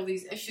I had all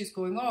these issues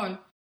going on.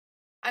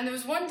 And there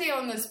was one day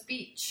on this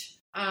beach,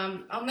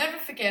 I'll never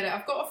forget it.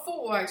 I've got a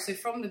photo actually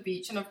from the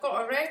beach, and I've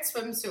got a red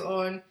swimsuit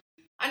on,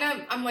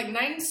 And I'm like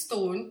 9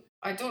 stone.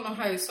 I don't know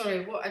how.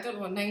 Sorry, I don't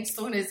know what 9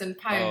 stone is in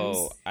pounds.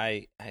 Oh,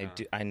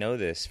 I know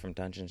this from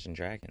Dungeons and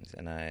Dragons,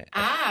 and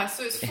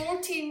so it's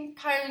 14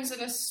 pounds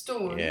in a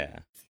stone. Yeah.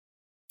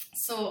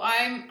 So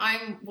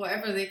I'm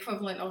whatever the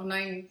equivalent of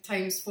 9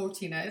 times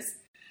 14 is.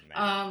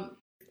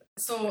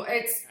 So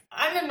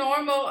I'm a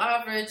normal,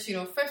 average,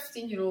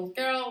 15-year-old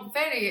girl,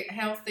 very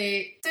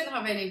healthy, didn't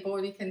have any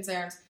body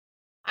concerns.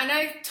 And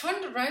I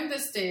turned around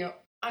this day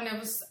and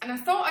I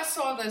thought I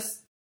saw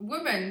this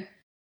woman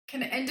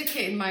kind of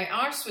indicating my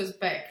arse was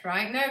big,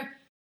 right? Now,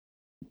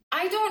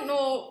 I don't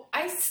know,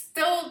 I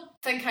still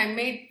think I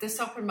made this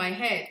up in my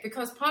head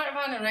because part of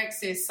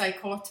anorexia is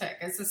psychotic.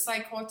 It's a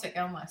psychotic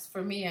illness,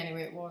 for me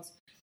anyway it was.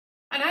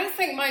 And I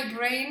think my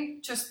brain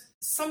just,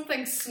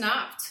 something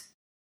snapped.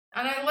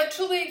 And I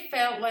literally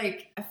felt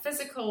like a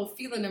physical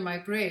feeling in my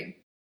brain.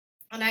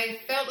 And I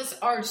felt this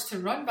urge to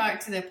run back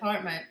to the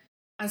apartment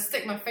and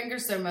stick my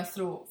fingers down my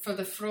throat for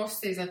the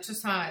Frosties I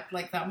just had,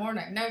 like that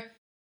morning. Now,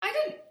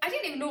 I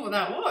didn't even know what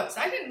that was.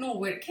 I didn't know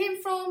where it came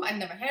from. I'd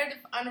never heard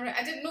of anorexia.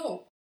 I didn't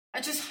know.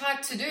 I just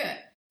had to do it.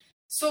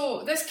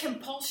 So this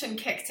compulsion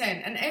kicked in.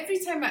 And every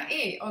time I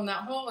ate on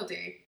that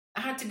holiday,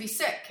 I had to be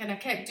sick. And I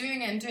kept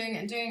doing it and doing it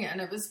and doing it.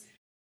 And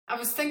I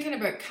was thinking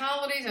about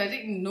calories. I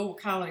didn't even know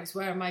what calories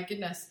were, my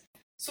goodness.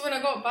 So when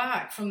I got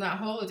back from that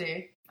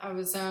holiday, I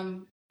was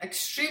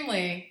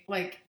extremely,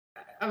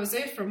 I was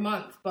there for a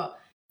month, but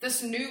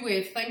this new way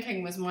of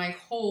thinking was my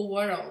whole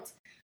world.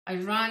 I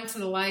ran to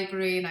the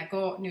library and I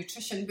got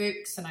nutrition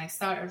books and I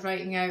started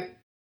writing out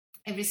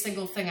every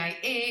single thing I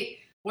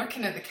ate,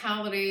 working out the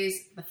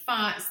calories, the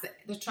fats,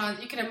 the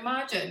trans. You can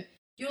imagine,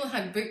 you only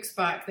had books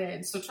back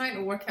then, so trying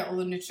to work out all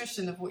the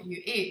nutrition of what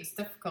you ate was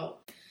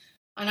difficult.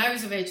 And I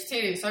was a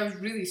vegetarian, so I was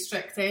really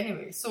strict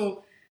anyway.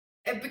 So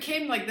it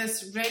became like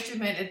this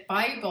regimented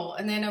Bible,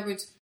 and then I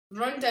would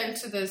run down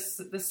to the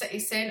city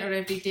centre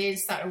every day and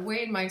start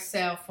weighing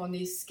myself on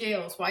these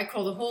scales, what I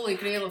call the holy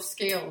grail of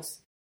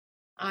scales.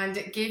 And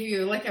it gave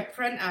you like a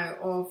printout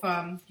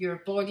of your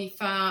body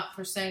fat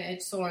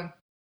percentage, so on.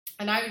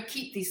 And I would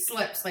keep these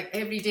slips like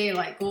every day,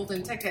 like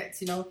golden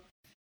tickets, but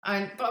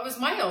it was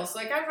miles.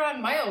 Like I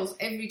ran miles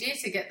every day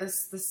to get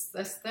this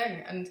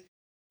thing, and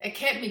it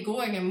kept me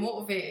going and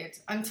motivated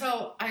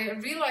until I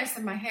realised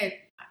in my head,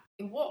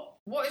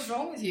 what is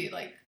wrong with you?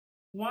 Like,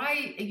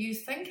 why are you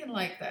thinking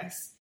like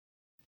this?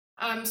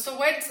 So I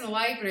went to the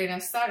library and I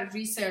started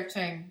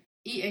researching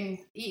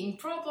eating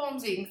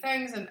problems, eating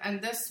things,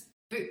 and this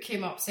book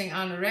came up saying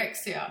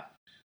anorexia,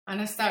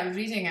 and I started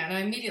reading it and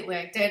I immediately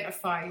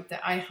identified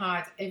that I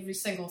had every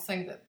single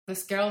thing that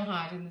this girl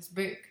had in this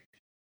book.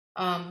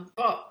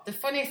 But the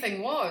funny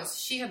thing was,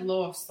 she had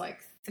lost like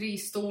 3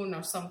 stone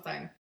or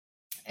something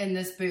in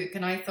this book,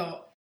 and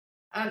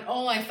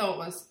all I thought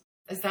was,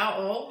 is that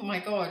all? Oh my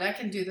God, I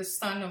can do this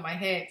stand on my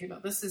head.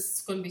 This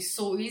is going to be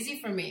so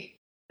easy for me.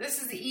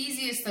 This is the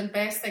easiest and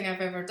best thing I've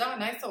ever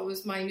done. I thought it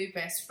was my new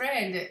best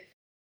friend.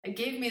 It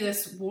gave me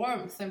this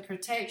warmth and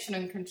protection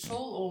and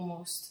control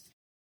almost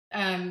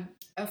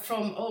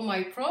from all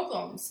my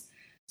problems.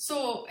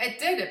 So it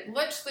did. It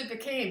literally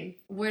became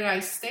where I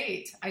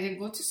stayed. I didn't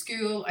go to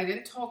school. I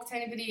didn't talk to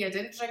anybody. I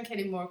didn't drink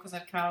anymore because I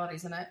had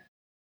calories in it.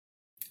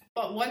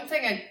 But one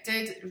thing I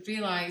did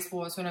realise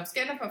was when I was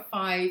getting up at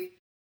 5,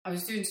 I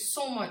was doing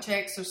so much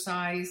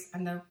exercise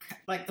and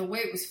the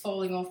weight was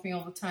falling off me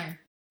all the time.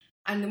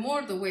 And the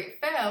more the weight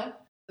fell,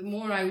 the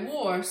more I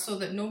wore so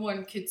that no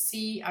one could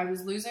see I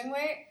was losing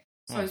weight.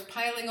 So I was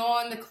piling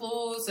on the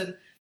clothes, and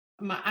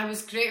I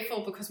was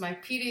grateful because my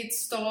period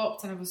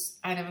stopped, and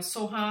I was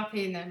so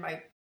happy. And then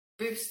my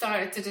boobs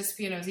started to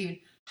disappear, and I was even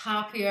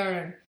happier.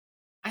 And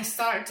I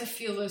started to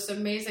feel this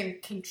amazing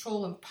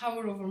control and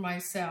power over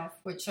myself,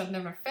 which I'd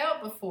never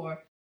felt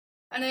before.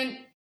 And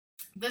then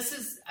this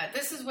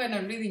is when I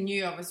really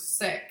knew I was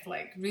sick,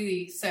 like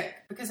really sick,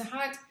 because I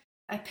had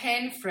a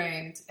pen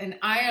friend in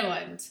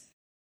Ireland,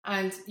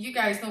 and you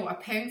guys know what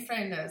a pen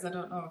friend is. I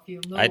don't know if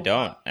you know. I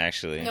don't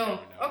actually. No.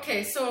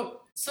 Okay,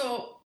 so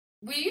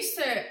we used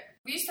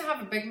to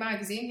have a big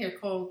magazine here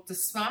called the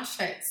Smash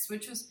Hits,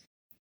 which was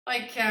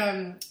like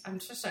I'm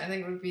just trying to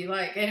think what it would be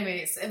like.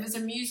 Anyways, it was a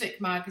music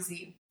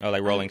magazine. Oh,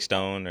 like Rolling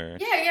Stone or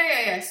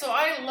yeah. So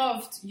I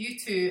loved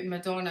U2 and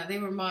Madonna. They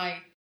were my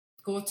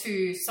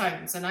go-to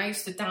sounds, and I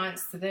used to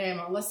dance to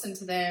them or listen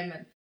to them,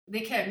 and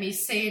they kept me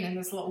sane in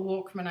this little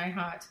Walkman I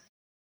had.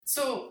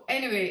 So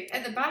anyway,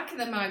 at the back of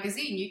the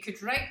magazine, you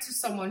could write to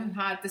someone who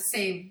had the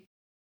same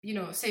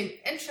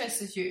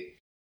interests as you.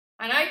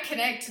 And I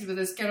connected with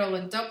this girl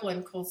in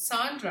Dublin called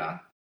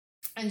Sandra,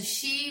 and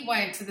she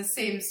went to the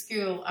same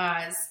school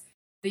as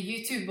the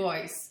U2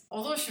 boys,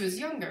 although she was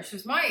younger. She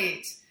was my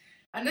age.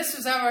 And this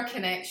was our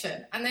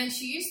connection. And then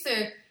she used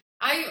to,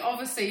 I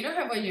obviously,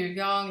 how when you're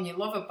young and you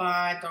love a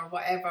band or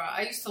whatever,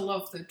 I used to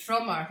love the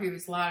drummer who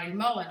was Larry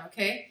Mullen,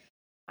 okay?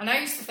 And I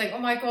used to think, oh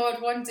my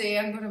God, one day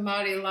I'm going to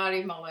marry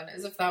Larry Mullen,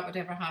 as if that would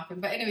ever happen.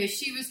 But anyway,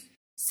 she was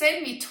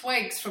sending me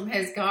twigs from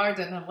his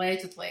garden,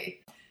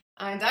 allegedly.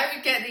 And I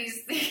would get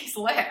these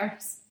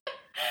letters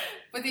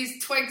with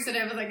these twigs and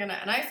everything in it.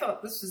 And I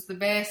thought this was the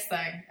best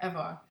thing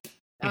ever.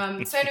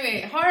 So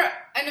anyway, her,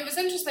 and it was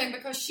interesting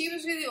because she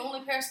was really the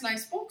only person I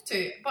spoke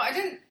to, but I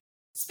didn't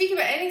speak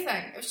about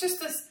anything. It was just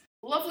this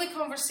lovely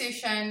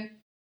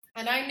conversation,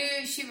 and I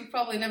knew she would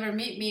probably never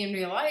meet me in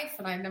real life,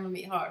 and I'd never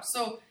meet her.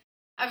 So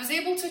I was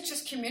able to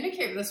just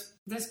communicate with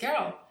this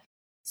girl.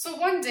 So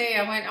one day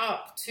I went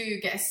up to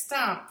get a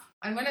stamp,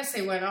 and when I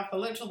say went up, I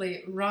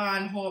literally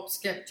ran, hop,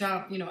 skip,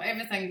 jump,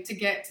 everything to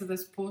get to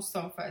this post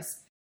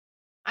office.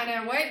 And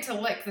I went to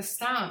lick the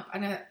stamp,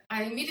 and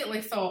I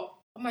immediately thought,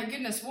 oh my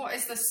goodness, what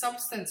is the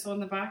substance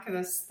on the back of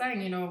this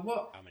thing?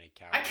 What? How many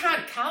calories? I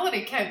can't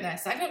calorie count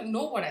this. I don't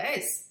know what it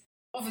is.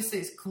 Obviously,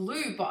 it's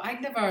glue, but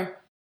I'd never.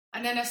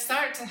 And then I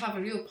started to have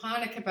a real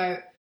panic about,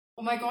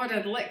 oh my God,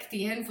 I'd licked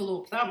the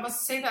envelope. That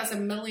must say that's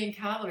 1 million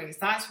calories.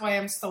 That's why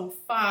I'm still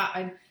fat.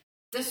 And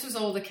this was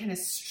all the kind of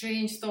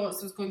strange thoughts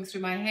that was going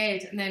through my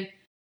head. And then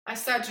I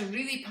started to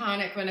really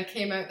panic when I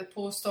came out the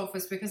post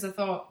office because I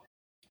thought,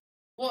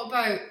 what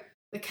about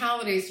the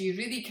calories you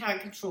really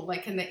can't control,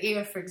 like in the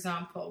air, for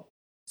example?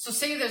 So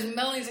say there's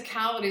millions of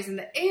calories in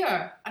the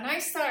air, and I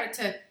started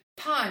to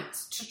pant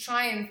to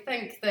try and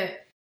think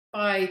that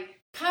by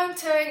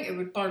panting it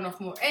would burn off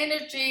more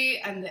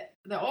energy, and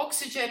the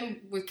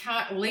oxygen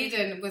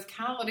laden with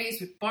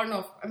calories would burn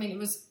off. I mean, it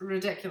was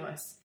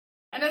ridiculous.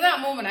 And at that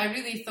moment I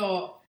really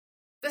thought,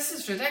 this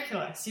is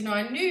ridiculous.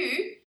 I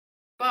knew,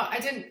 but I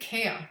didn't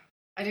care.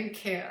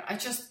 I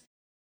just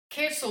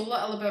cared so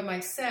little about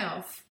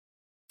myself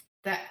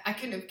that I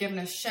couldn't have given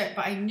a shit,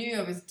 but I knew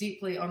I was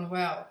deeply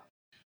unwell.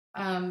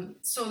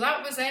 So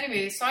that was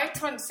anyway. So I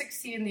turned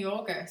 60 in the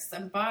August,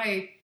 and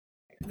by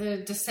the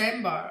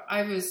December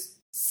I was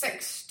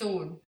 6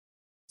 stone.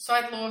 So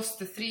I'd lost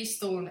the 3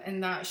 stone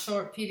in that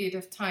short period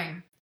of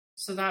time.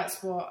 So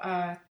that's what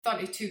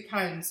 32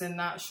 pounds in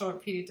that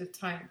short period of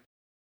time.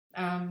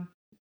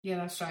 Yeah,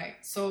 that's right.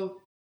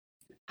 So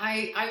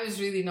I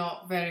was really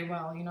not very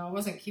well. I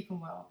wasn't keeping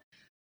well,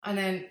 and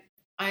then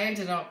I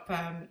ended up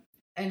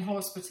in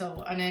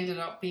hospital and ended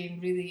up being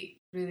really,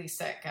 really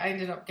sick. I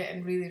ended up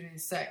getting really, really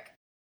sick,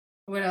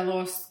 where I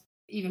lost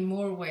even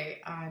more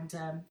weight, and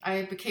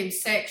I became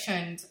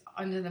sectioned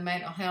under the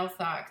Mental Health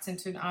Act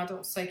into an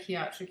adult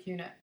psychiatric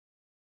unit.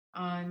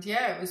 And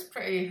yeah, it was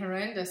pretty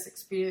horrendous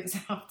experience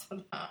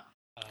after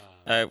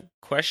that.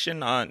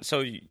 Question on,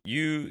 so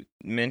you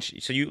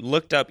mentioned, so you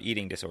looked up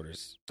eating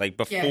disorders, like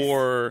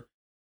before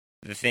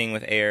the thing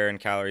with air and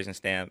calories and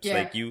stamps. Yeah.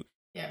 Like do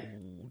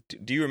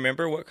you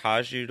remember what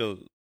caused you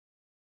to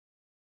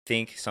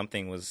think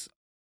something was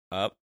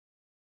up?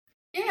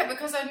 Yeah,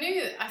 because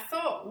I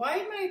thought, why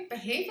am I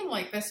behaving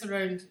like this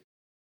around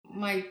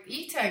my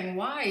eating?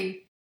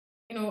 Why?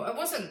 It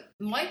wasn't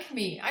like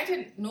me. I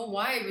didn't know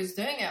why I was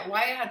doing it,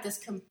 why I had this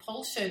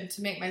compulsion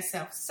to make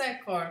myself sick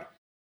or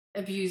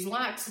abuse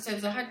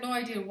laxatives. I had no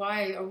idea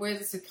why or where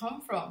this had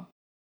come from.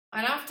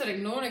 And after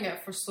ignoring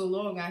it for so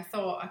long, I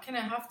thought, I kind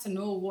of have to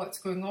know what's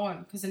going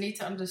on because I need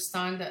to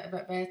understand it a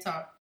bit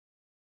better.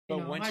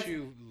 But once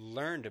you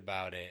learned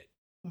about it,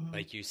 mm-hmm.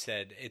 like you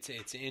said,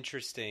 it's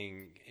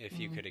interesting if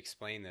you could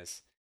explain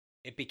this.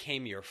 It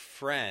became your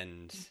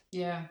friend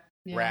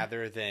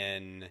rather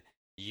than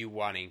you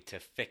wanting to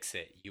fix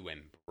it. You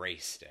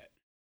embraced it.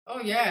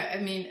 Oh, yeah. I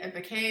mean, it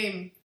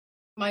became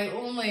my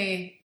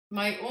only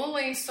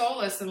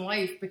solace in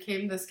life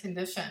became this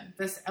condition,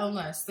 this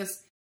illness,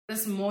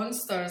 this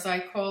monster, as I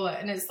call it.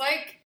 And it's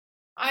like,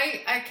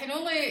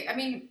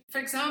 for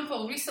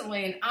example,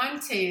 recently an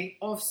auntie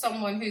of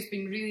someone who's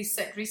been really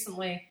sick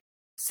recently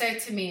said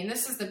to me, and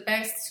this is the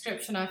best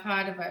description I've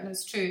had of it, and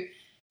it's true.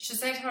 She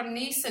said her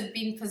niece had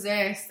been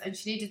possessed and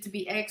she needed to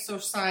be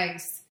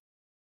exorcised,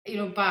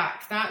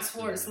 back. That's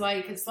what it's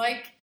like. It's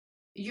like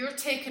you're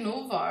taken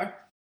over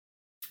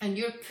and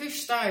you're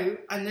pushed out,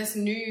 and this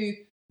new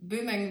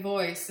booming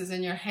voice is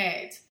in your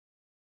head.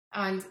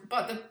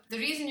 But the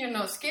reason you're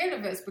not scared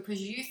of it is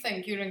because you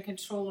think you're in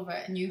control of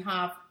it and you're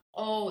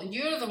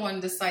the one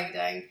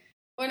deciding,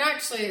 when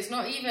actually it's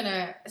not even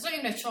a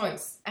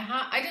choice.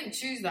 I didn't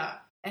choose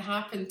that. It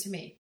happened to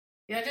me.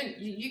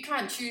 You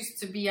can't choose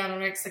to be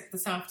anorexic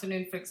this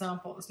afternoon, for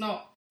example. It's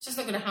just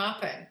not going to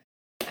happen.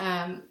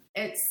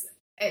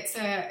 It's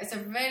a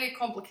very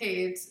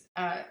complicated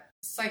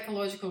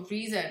psychological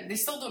reason. They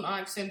still don't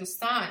actually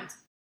understand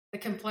the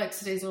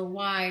complexities or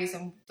whys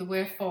and the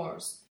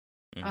wherefores.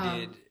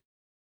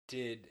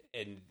 Did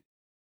and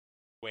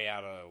way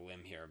out on a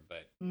limb here,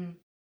 but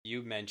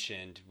you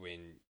mentioned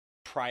when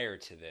prior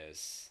to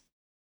this,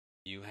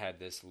 you had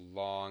this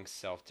long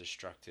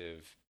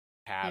self-destructive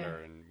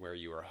pattern where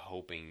you were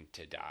hoping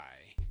to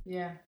die.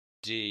 Yeah.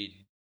 Did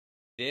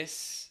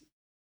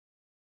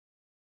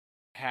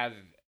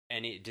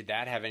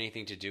that have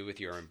anything to do with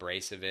your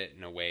embrace of it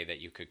in a way that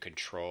you could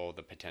control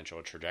the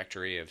potential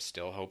trajectory of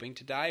still hoping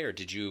to die, or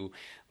did you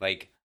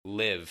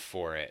live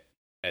for it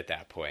at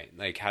that point?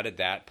 How did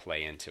that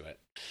play into it?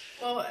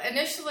 Well,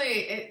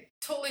 initially it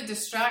totally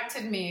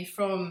distracted me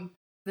from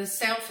the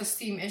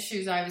self-esteem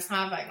issues I was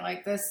having,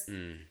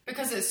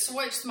 because it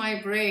switched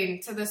my brain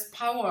to this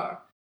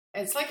power.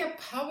 It's like a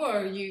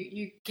power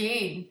you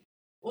gain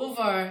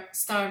over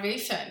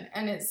starvation,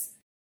 and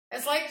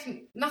it's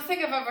like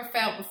nothing I've ever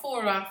felt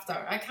before or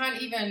after. I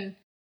can't even,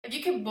 if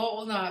you can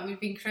bottle that, it would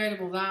be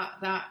incredible.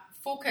 That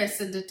focus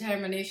and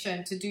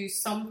determination to do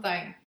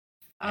something.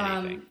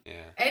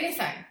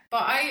 Anything.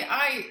 But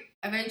I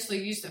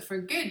eventually used it for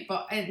good.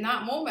 But in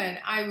that moment,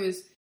 I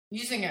was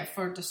using it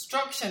for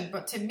destruction.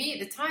 But to me at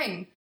the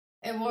time,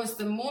 it was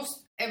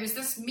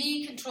this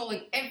me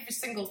controlling every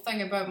single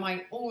thing about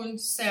my own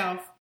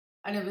self.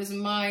 And it was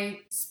my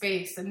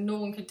space and no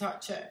one could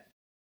touch it.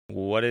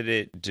 What did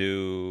it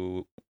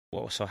do?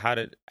 Well, so how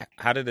did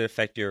it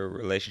affect your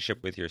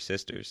relationship with your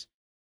sisters?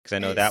 Because I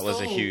know that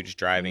was a huge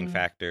driving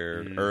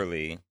factor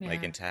early,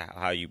 like into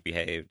how you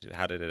behaved.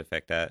 How did it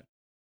affect that?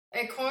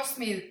 It cost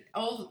me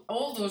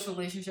all those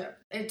relationships.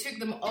 It took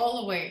them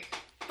all away.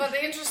 But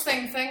the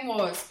interesting thing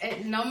was,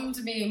 it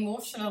numbed me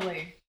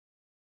emotionally.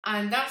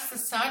 And that's the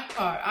sad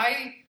part.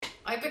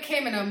 I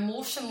became an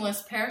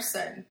emotionless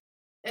person.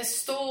 It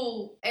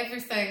stole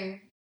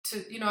everything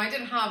I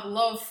didn't have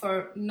love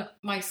for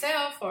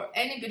myself or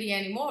anybody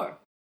anymore.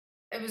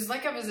 It was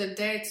like I was a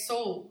dead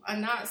soul.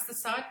 And that's the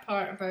sad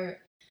part about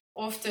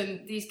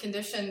often these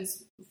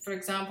conditions, for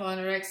example,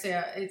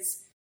 anorexia.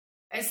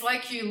 It's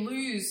like you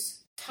lose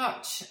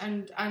touch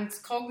and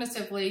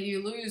cognitively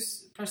you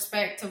lose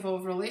perspective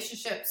of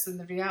relationships and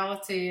the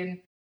reality, and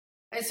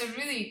it's a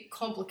really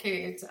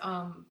complicated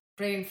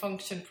brain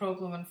function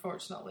problem,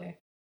 unfortunately.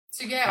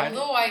 So yeah,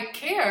 although I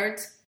cared,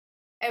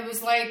 it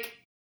was like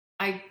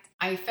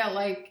I felt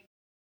like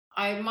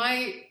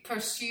my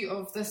pursuit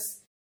of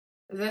this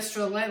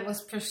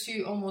relentless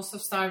pursuit almost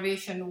of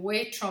starvation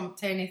way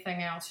trumped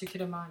anything else you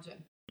could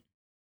imagine.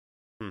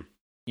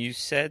 You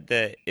said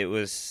that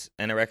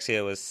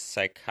anorexia was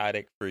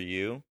psychotic for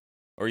you,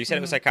 or you said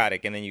it was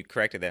psychotic, and then you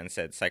corrected that and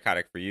said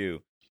psychotic for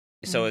you.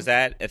 So is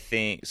that a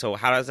thing? So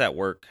how does that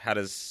work? How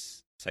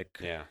does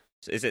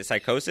is it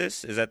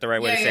psychosis? Is that the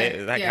right way to say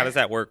it? How does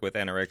that work with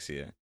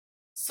anorexia?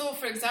 So,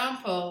 for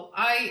example,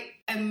 I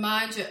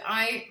imagine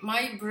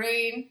my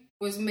brain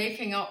was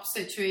making up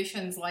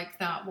situations like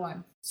that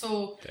one.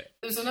 So there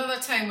was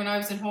another time when I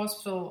was in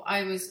hospital,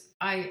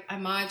 I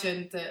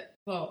imagined that,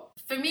 well,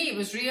 for me it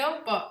was real,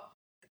 but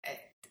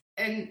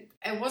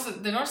it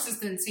wasn't, the nurses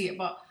didn't see it,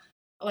 but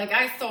like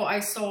I thought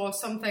I saw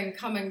something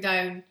coming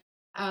down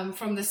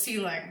from the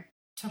ceiling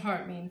to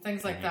hurt me and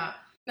things like that.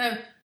 Now,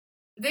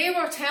 they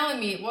were telling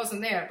me it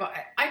wasn't there, but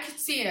I could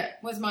see it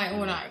with my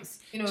own eyes.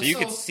 So you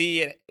could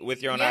see it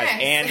with your own eyes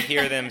and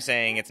hear them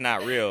saying it's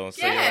not real.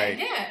 So you're like,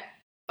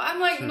 But I'm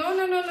like, no.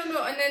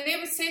 And then they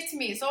would say to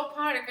me, it's all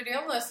part of your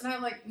illness. And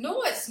I'm like,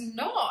 no, it's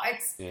not.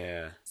 It's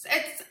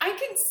I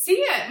can see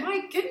it.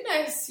 My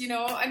goodness,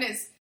 and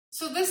it's,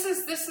 so this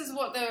is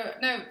what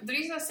now the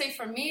reason I say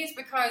for me is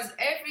because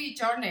every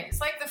journey, it's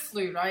like the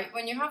flu, right?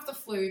 When you have the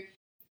flu,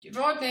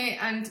 Rodney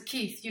and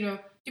Keith, you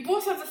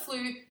both have the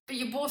flu, but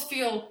you both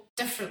feel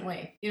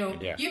differently. You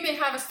may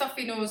have a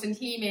stuffy nose and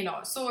he may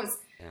not. So it's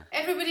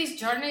everybody's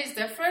journey is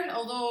different,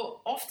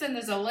 although often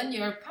there's a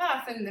linear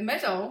path in the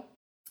middle.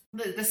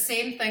 The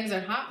same things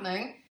are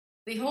happening.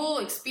 The whole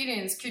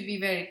experience could be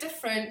very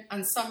different,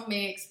 and some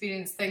may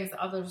experience things that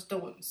others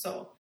don't.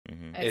 So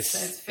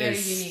it's very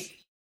unique.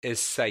 Is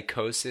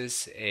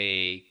psychosis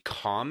a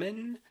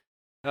common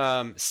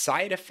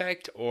side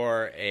effect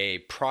or a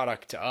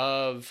product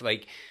of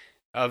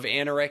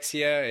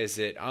anorexia? Is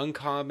it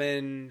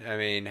uncommon? I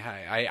mean,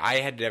 I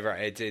had never.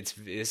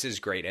 This is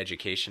great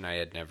education. I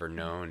had never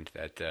known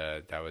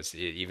that was,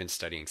 even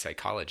studying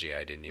psychology.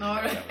 I didn't even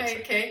know that was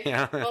okay.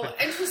 Yeah. Well,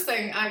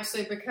 interesting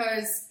actually,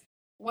 because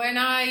when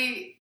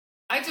I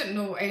didn't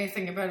know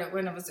anything about it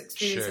when I was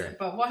experiencing it.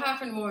 But what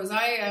happened was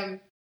I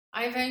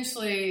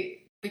eventually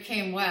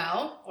became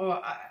well,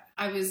 or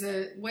I was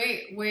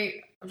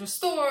weight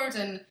restored,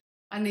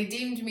 and they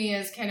deemed me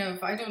as kind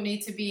of, I don't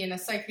need to be in a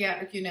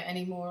psychiatric unit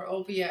anymore,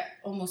 albeit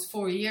almost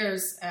 4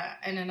 years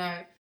in and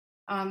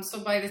out.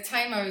 So by the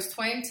time I was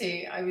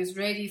 20, I was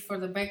ready for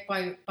the big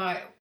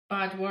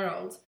bad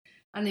world.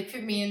 And they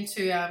put me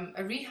into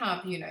a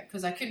rehab unit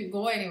because I couldn't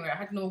go anywhere. I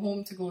had no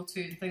home to go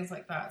to and things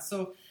like that.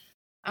 So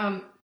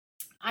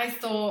I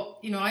thought,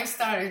 I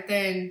started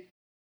then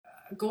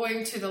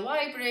going to the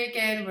library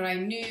again where I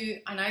knew,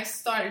 and I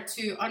started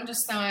to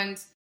understand.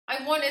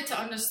 I wanted to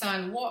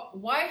understand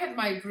why had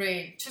my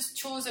brain just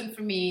chosen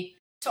for me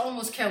to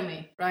almost kill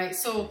me, right?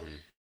 So,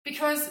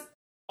 because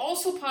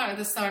also part of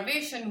the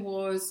starvation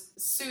was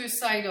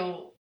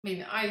suicidal. I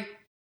mean, I,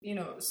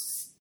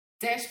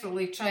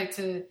 desperately tried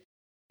to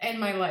end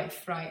my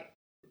life, right?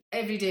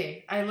 Every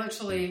day. I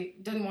literally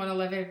didn't want to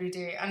live every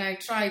day. And I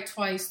tried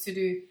twice to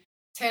do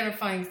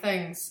terrifying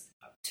things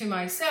to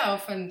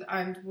myself and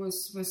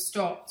was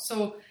stopped.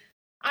 So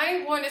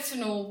I wanted to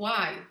know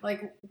why.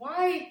 Like,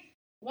 why?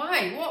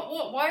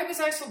 Why was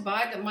I so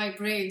bad at my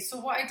brain? So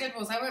what I did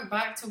was I went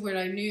back to where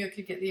I knew I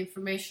could get the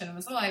information. It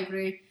was a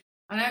library,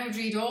 and I would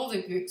read all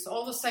the books,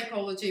 all the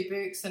psychology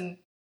books, and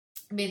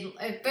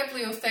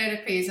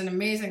bibliotherapy is an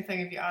amazing thing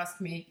if you ask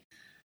me.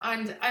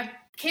 And I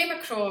came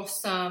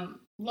across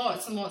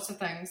lots and lots of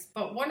things,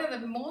 but one of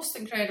the most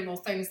incredible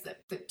things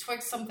that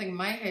twigged something in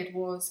my head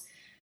was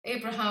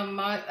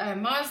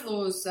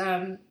Maslow's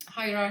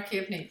hierarchy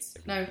of needs.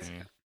 Now,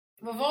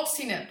 we've all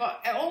seen it,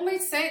 but it all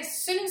made sense.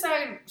 As soon as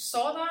I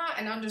saw that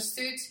and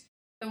understood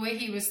the way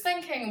he was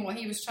thinking and what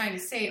he was trying to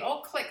say, it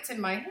all clicked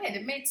in my head.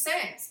 It made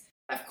sense.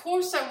 Of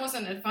course, I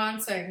wasn't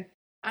advancing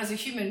as a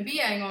human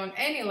being on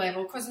any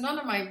level because none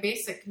of my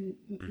basic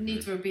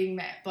needs were being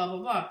met, blah, blah,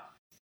 blah.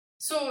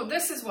 So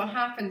this is what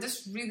happened.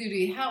 This really,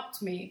 really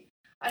helped me.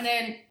 And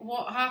then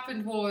what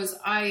happened was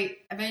I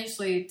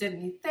eventually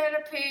didn't need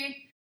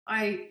therapy.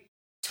 I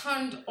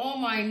turned all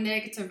my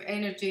negative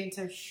energy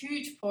into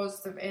huge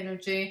positive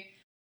energy.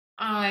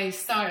 I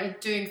started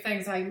doing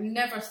things I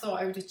never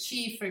thought I would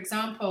achieve. For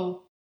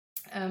example,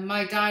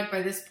 my dad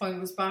by this point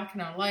was back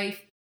in our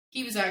life.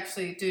 He was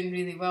actually doing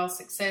really well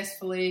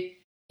successfully.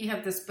 He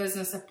had this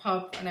business, a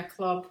pub and a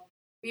club.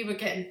 We were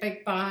getting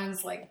big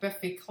bands like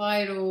Biffy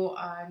Clyro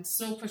and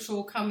Snow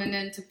Patrol coming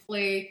in to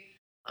play.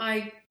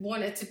 I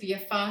wanted to be a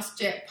fast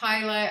jet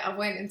pilot. I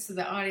went into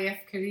the RAF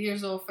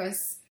careers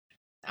office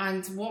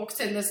and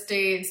walked in this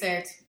day and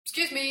said,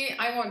 "Excuse me,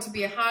 I want to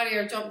be a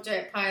Harrier jump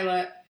jet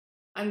pilot."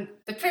 And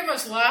they pretty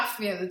much laughed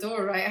me at the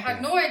door, right? I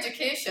had no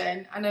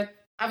education and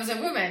I was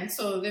a woman,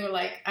 so they were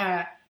like,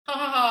 ha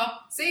ha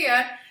ha, see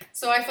ya.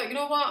 So I thought, you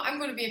know what, I'm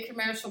going to be a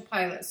commercial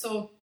pilot.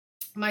 So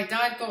my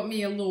dad got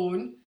me a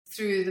loan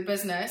through the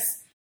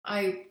business.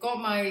 I got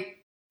my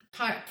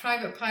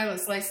private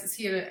pilot's license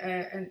here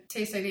at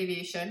Tayside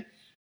Aviation.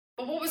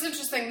 But what was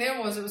interesting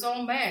there was it was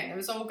all men. It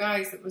was all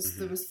guys that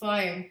was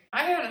flying.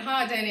 I hadn't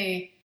had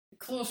any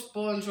close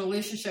bond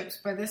relationships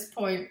by this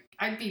point.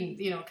 I'd been,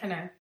 kind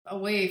of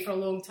away for a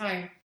long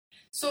time.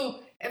 So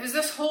it was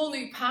this whole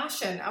new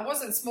passion. I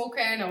wasn't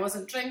smoking. I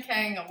wasn't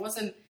drinking.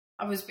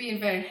 I was being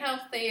very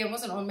healthy. I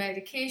wasn't on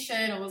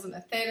medication. I wasn't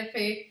in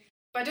therapy.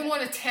 But I didn't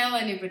want to tell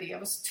anybody. I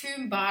was too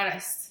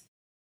embarrassed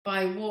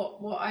by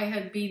what I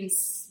had been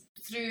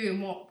through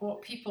and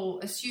what people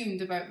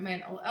assumed about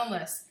mental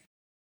illness.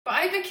 But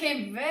I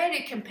became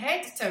very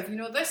competitive.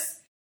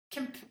 This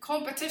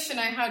competition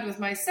I had with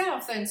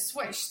myself then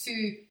switched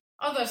to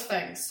other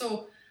things.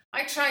 So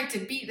I tried to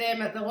beat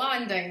them at the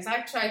landings.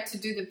 I tried to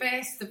do the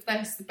best of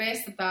this, the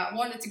best of that. I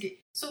wanted to get...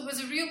 So it was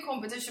a real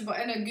competition, but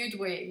in a good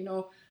way.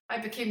 I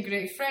became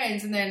great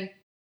friends. And then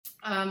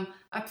I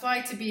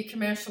applied to be a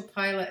commercial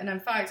pilot. And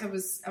in fact, I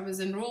was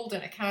enrolled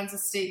in a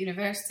Kansas State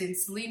University in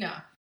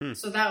Salina.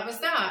 So that was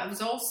that. I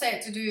was all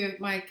set to do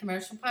my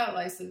commercial pilot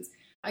license.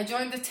 I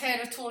joined the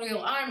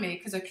Territorial Army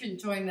because I couldn't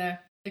join the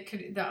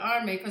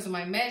Army because of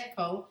my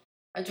medical.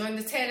 I joined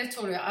the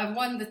Territorial. I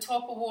won the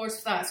top awards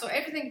for that. So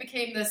everything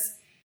became this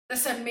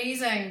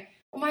amazing,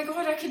 oh my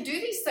God, I can do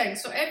these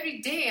things. So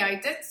every day I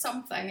did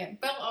something. It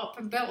built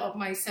up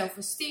my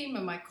self-esteem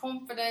and my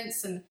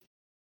confidence and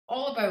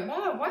all about,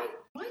 wow,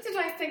 why did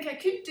I think I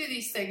could do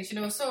these things?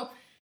 So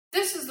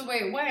this is the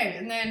way it went.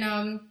 And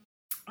then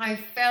I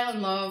fell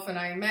in love and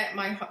I met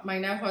my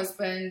now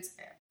husband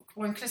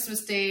one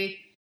Christmas Day.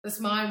 This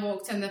man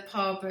walked in the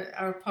pub,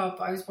 our pub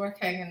I was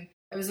working, and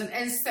it was an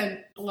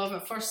instant love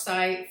at first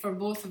sight for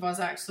both of us,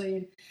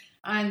 actually.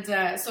 And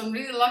so I'm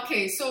really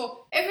lucky.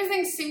 So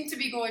everything seemed to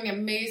be going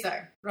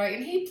amazing, right?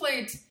 And he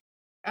played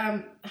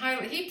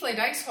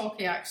ice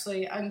hockey,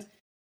 actually. And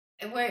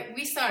when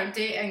we started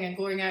dating and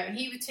going out, and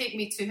he would take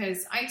me to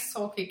his ice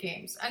hockey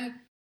games. And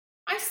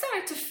I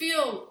started to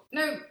feel,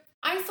 now,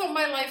 I thought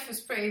my life was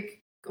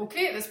pretty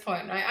okay at this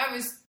point, right? I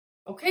was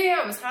okay,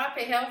 I was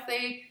happy,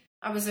 healthy.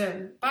 I was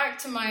back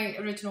to my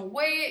original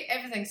weight.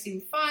 Everything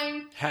seemed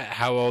fine.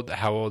 How old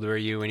were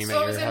you when you met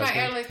your husband? So I was in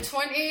my early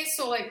 20s,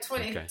 so like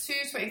 22,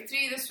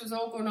 23. This was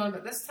all going on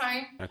at this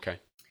time. Okay.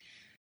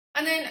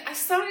 And then I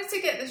started to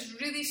get this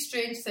really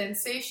strange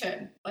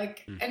sensation,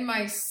 like in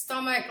my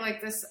stomach, like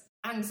this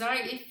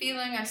anxiety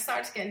feeling. I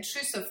started to get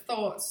intrusive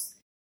thoughts.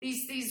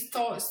 These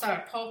thoughts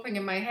started popping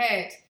in my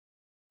head.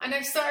 And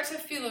I started to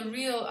feel a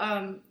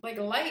real, like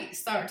light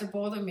started to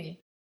bother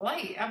me.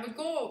 Light. I would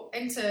go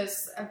into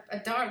a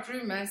dark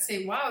room and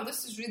say, wow,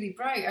 this is really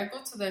bright. I'd go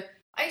to the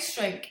ice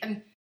rink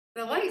and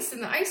the lights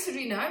in the ice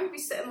arena, I would be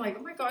sitting like,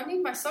 oh my God, I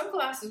need my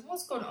sunglasses.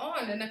 What's going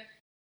on? And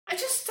I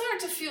just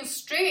started to feel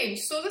strange.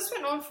 So this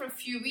went on for a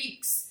few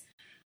weeks.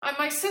 And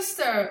my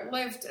sister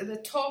lived at the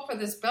top of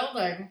this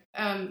building,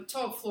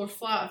 top floor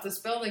flat of this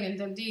building in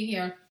Dundee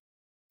here.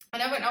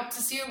 And I went up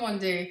to see her one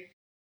day.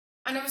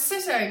 And I was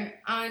sitting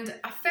and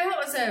I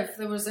felt as if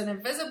there was an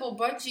invisible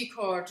bungee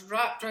cord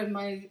wrapped around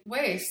my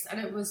waist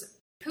and it was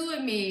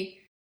pulling me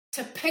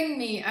to ping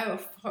me out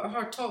of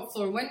her top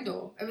floor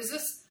window. It was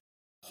this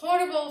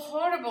horrible,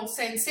 horrible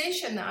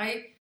sensation that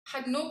I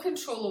had no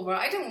control over.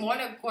 I didn't want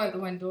to go out the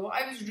window.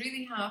 I was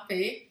really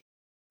happy,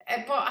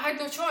 but I had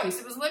no choice.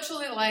 It was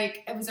literally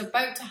like it was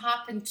about to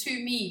happen to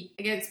me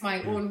against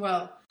my own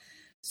will.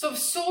 So I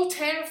was so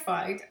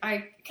terrified,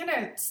 I kind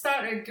of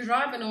started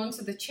grabbing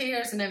onto the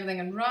chairs and everything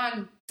and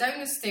ran down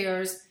the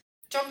stairs,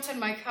 jumped in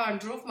my car and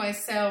drove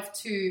myself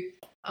to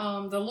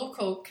the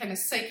local kind of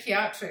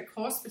psychiatric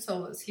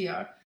hospital that's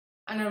here.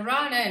 And I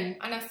ran in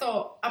and I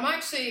thought, I'm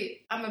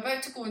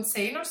about to go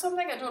insane or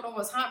something. I don't know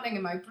what's happening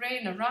in my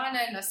brain. I ran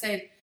in, I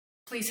said,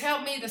 please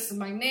help me. This is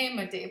my name,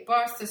 my date of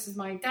birth. This is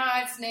my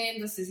dad's name.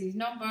 This is his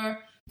number.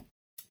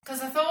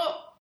 Because I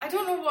thought, I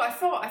don't know what I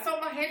thought. I thought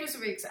my head was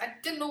awake. I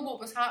didn't know what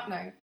was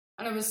happening.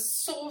 And I was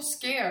so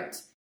scared.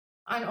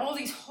 And all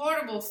these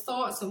horrible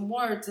thoughts and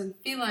words and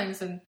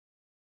feelings. And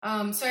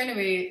so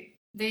anyway,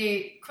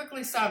 they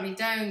quickly sat me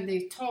down.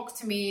 They talked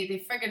to me. They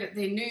figured it.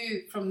 They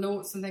knew from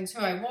notes and things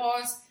who I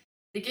was.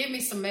 They gave me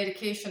some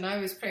medication. I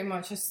was pretty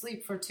much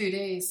asleep for 2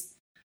 days.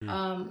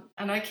 And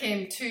I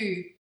came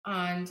to,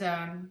 and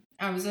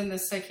I was in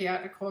this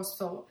psychiatric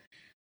hospital.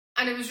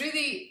 And it was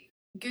really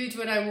good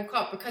when I woke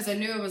up because I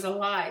knew I was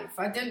alive.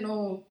 I didn't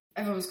know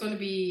if I was going to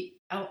be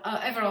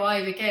ever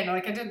alive again.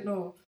 Like, I didn't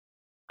know.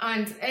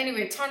 And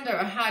anyway, it turned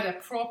out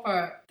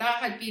that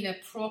had been a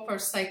proper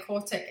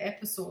psychotic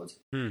episode.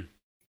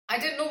 I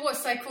didn't know what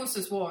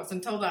psychosis was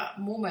until that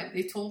moment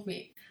they told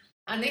me.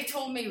 And they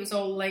told me it was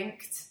all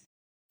linked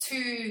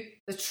to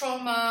the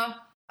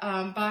trauma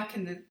back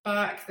in the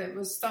back that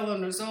was still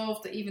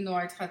unresolved, that even though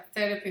I'd had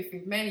therapy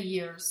for many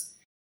years,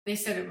 they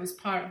said it was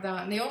part of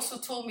that. And they also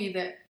told me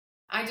that,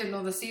 I didn't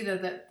know this either,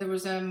 that there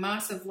was a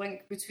massive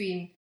link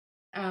between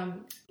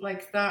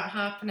like that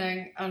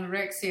happening,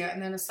 anorexia,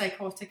 and then a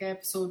psychotic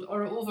episode,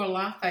 or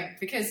overlapping,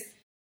 because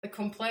the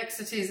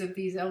complexities of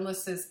these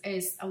illnesses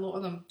is a lot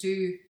of them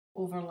do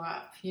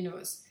overlap. You know,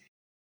 it's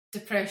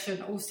depression,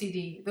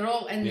 OCD, they're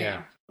all in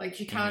there. Like,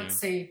 you can't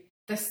say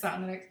this, that,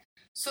 and the next.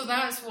 So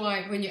that's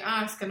why when you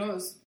ask, I know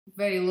it's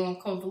very long,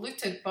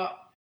 convoluted, but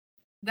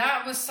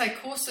that was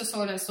psychosis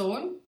on its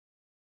own.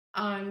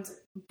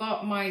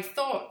 But my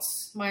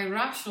thoughts, my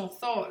rational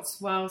thoughts,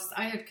 whilst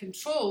I had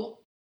control,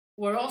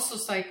 were also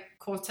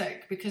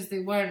psychotic because they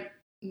were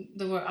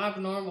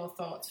abnormal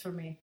thoughts for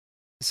me.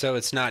 So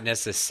it's not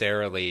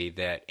necessarily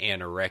that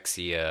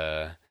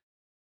anorexia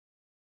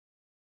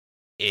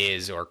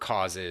is or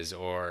causes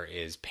or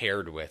is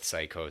paired with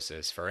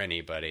psychosis for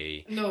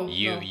anybody. No,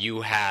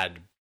 you've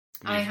had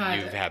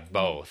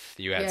both.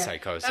 You had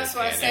psychosis. That's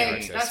what and I say.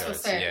 anorexia. That's what I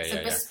say. Yeah,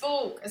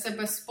 It's a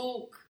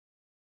bespoke.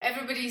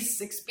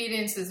 Everybody's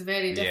experience is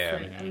very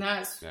different, and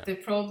that's the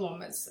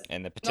problem.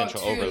 And the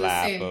potential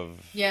overlap of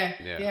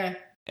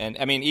And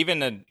I mean,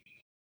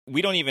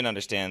 we don't even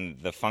understand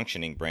the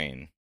functioning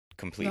brain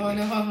completely.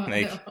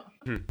 No.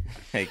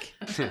 Like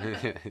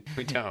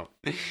we don't.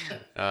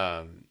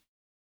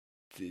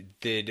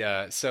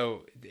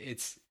 So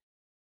it's,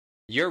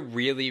 you're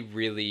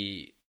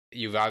really,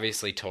 you've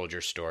obviously told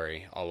your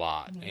story a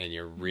lot, and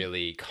you're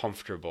really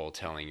comfortable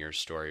telling your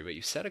story, but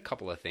you said a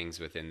couple of things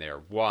within there.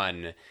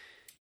 One,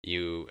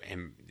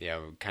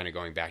 kind of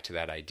going back to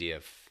that idea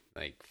of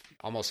like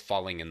almost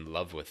falling in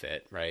love with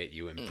it, right?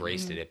 You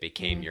embraced it. It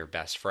became your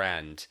best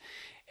friend,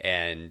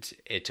 and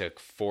it took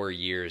 4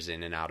 years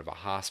in and out of a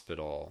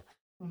hospital.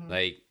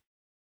 Like,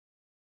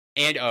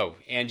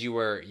 and you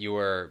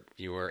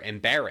were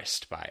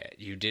embarrassed by it.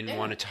 You didn't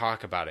want to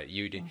talk about it.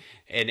 You did,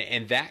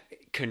 and that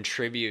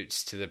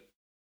contributes to the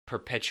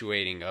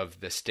perpetuating of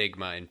the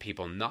stigma and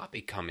people not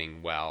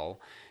becoming well,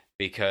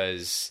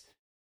 because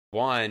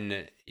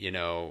one,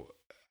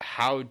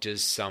 how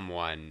does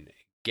someone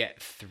get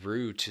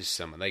through to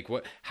someone? Like,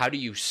 how do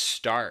you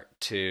start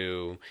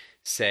to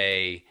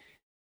say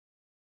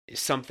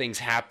something's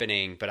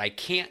happening, but I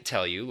can't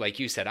tell you? Like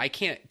you said, I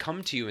can't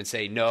come to you and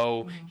say,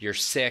 no, you're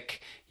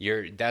sick.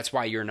 That's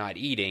why you're not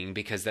eating,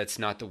 because that's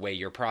not the way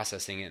you're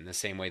processing it. In the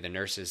same way the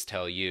nurses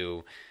tell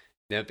you,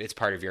 nope, it's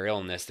part of your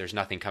illness. There's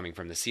nothing coming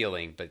from the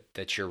ceiling, but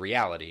that's your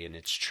reality and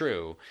it's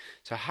true.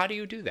 So how do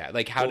you do that?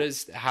 Like, how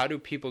do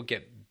people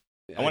get,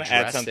 I want to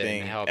add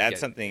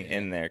something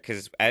in there,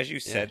 because as you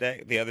said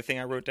that, the other thing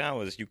I wrote down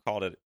was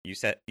you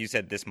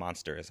said this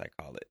monster, as I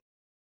call it.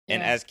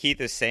 And as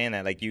Keith is saying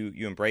that, like, you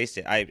embraced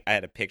it. I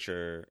had a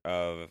picture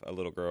of a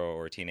little girl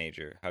or a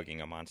teenager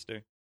hugging a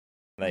monster.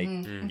 Like,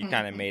 you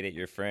kind of made it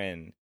your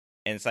friend.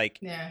 And it's like,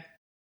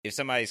 if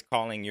somebody's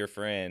calling your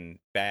friend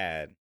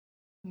bad,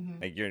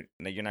 like you're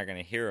not going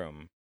to hear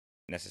them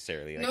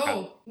necessarily. Like,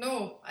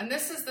 no. And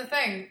this is the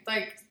thing.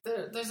 Like,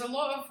 there's a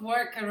lot of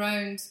work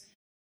around,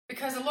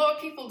 because a lot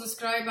of people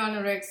describe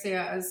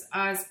anorexia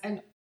as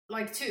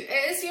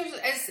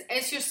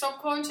it's your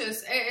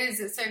subconscious.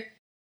 It's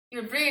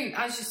your brain,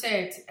 as you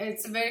said,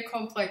 it's a very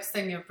complex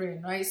thing, your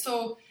brain, right?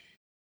 So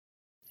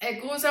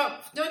it goes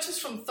up, not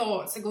just from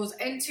thoughts, it goes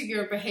into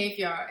your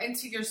behavior,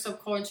 into your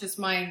subconscious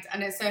mind,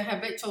 and it's a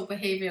habitual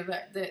behavior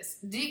that's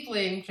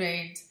deeply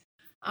ingrained,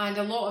 and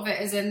a lot of it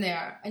is in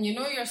there. And you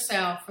know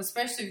yourself,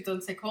 especially if you've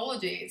done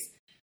psychology,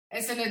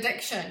 it's an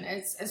addiction.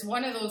 It's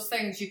one of those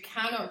things you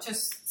cannot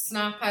just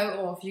snap out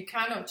of. You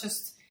cannot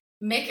just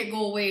make it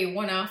go away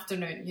one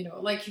afternoon,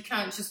 like you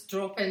can't just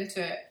drop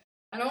into it.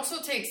 And also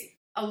it takes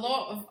a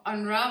lot of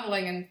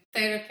unraveling and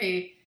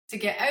therapy to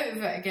get out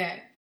of it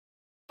again.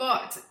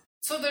 But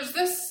so there's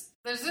this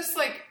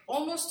like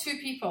almost two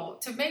people.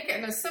 To make it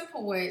in a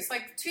simple way, it's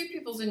like two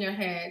people's in your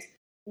head.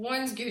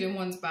 One's good and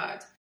one's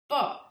bad.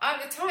 But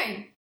at the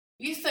time,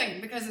 you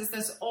think, because it's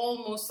this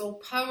almost all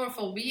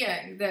powerful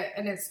being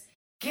and it's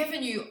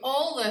giving you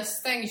all these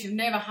things you've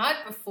never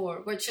had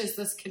before, which is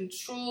this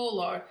control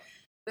or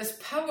this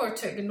power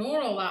to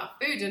ignore all that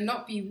food and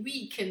not be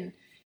weak and,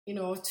 you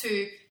know,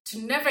 to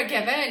never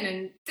give in.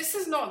 And this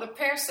is not the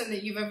person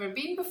that you've ever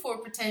been before,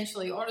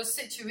 potentially, or a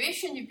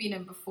situation you've been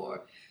in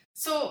before.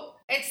 So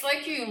it's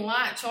like you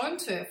latch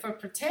onto it for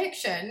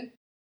protection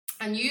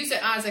and use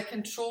it as a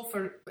control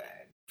for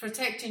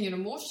protecting your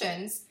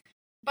emotions.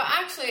 But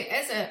actually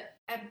it is a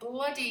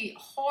bloody,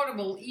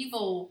 horrible,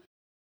 evil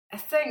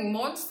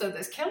monster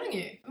that's killing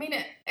you. I mean,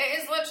 it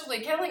is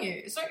literally killing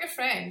you. It's not your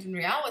friend in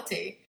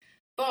reality.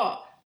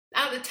 But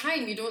at the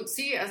time, you don't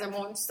see it as a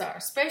monster,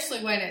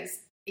 especially when it's,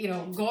 you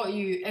know, got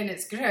you in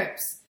its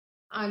grips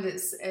and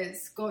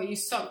it's got you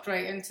sucked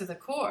right into the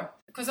core.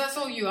 Because that's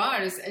all you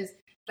are, is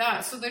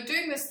that. So they're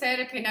doing this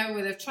therapy now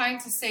where they're trying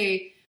to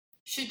say,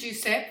 should you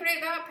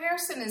separate that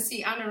person and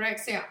see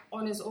anorexia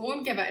on his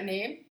own, give it a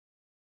name,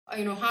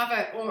 you know, have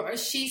it, or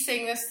is she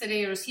saying this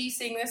today or is he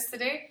saying this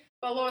today?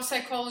 But a lot of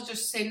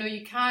psychologists say, no,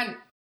 you can't,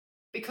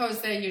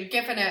 because then you're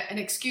giving it an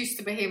excuse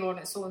to behave on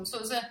its own. So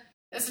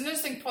it's an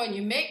interesting point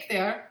you make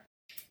there,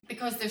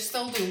 because they're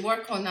still doing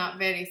work on that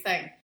very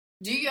thing.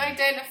 Do you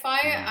identify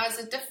it as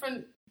a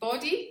different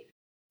body,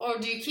 or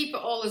do you keep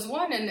it all as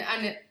one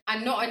and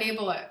not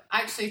enable it?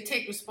 Actually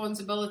take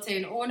responsibility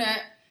and own it,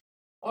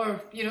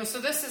 or, you know, so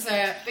this is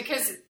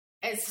because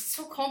it's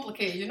so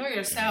complicated, you know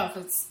yourself,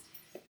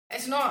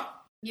 it's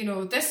not, you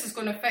know, this is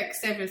going to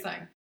fix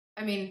everything.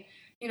 I mean,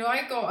 you know,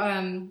 I got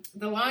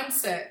the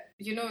Lancet,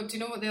 do you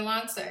know what the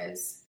Lancet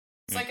is?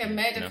 It's like a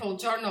medical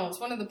journal. It's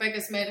one of the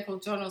biggest medical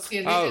journals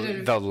here.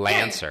 The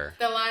Lancer.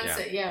 Yeah, the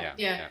Lancet,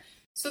 yeah.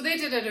 So they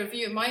did a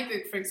review of my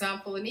book, for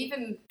example, and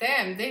even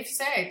them, they've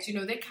said, you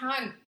know, they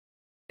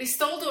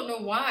still don't know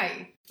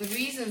why, the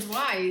reasons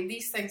why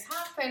these things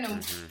happen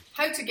and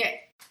how to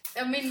get,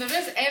 I mean, there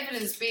is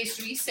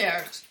evidence-based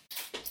research,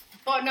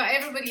 but not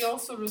everybody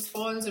also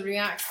responds or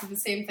reacts to the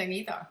same thing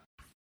either.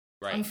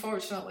 Right.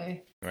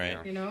 Unfortunately.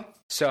 Right. You know?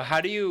 So how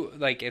do you,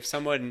 like, if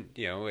someone,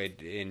 you know,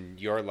 in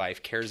your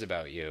life cares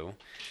about you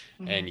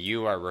and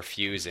you are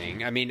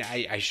refusing, I mean,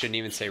 I shouldn't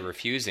even say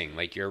refusing,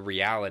 like your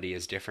reality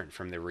is different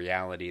from the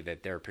reality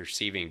that they're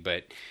perceiving,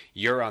 but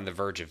you're on the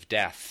verge of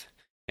death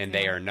and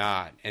they are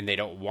not, and they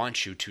don't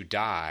want you to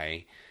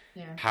die.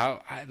 Yeah.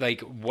 How,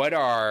 like, what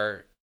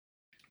are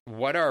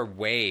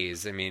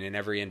ways, I mean, and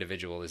every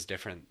individual is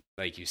different,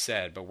 like you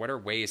said, but what are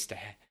ways to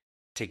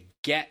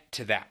get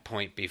to that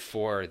point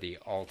before the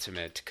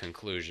ultimate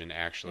conclusion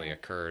actually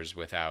occurs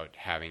without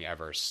having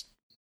ever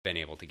been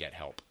able to get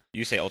help?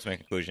 You say ultimate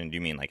conclusion, do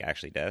you mean like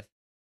actually death?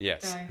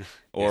 Yes.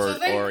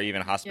 or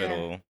even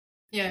hospital?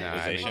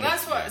 Yeah. Well,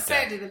 that's what I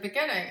said at the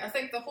beginning. I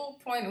think the whole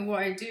point of what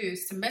I do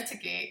is to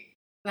mitigate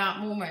that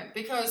moment,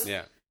 because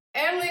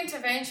early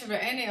intervention for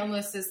any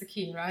illness is the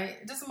key, right?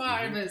 It doesn't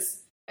matter if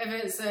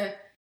it's a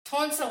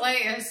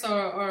tonsillitis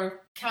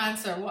or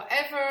cancer,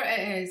 whatever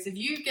it is, if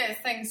you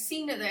get things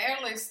seen at the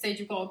earliest stage,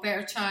 you've got a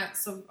better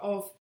chance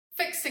of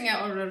fixing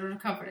it or a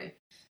recovery.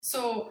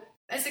 So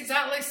it's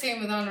exactly the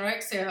same with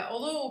anorexia.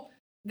 Although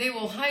they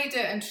will hide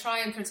it and try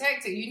and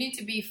protect it, you need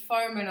to be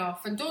firm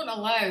enough and don't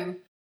allow,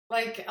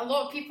 like a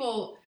lot of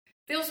people,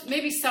 they'll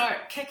maybe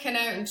start kicking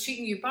out and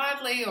treating you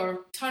badly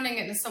or turning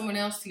it to someone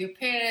else, to your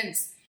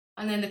parents,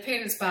 and then the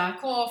parents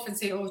back off and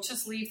say, oh,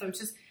 just leave them,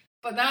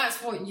 but that's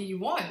what you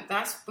want.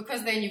 That's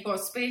because then you've got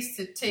space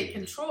to take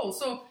control.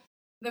 So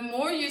the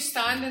more you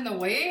stand in the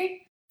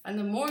way and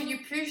the more you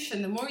push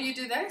and the more you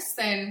do this,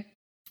 then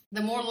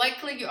the more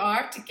likely you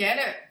are to get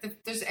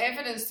it. There's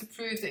evidence to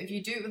prove that if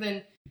you do it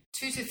within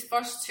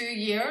first 2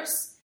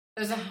 years,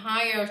 there's a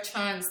higher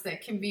chance that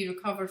it can be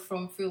recovered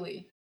from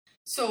fully.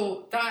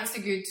 So that's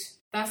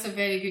a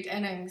very good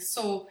innings.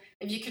 So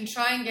if you can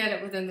try and get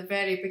it within the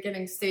very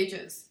beginning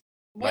stages,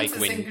 once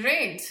it's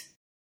ingrained,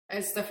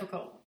 it's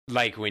difficult.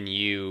 Like when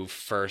you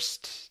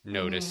first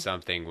noticed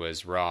something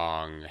was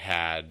wrong,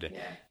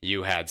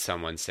 you had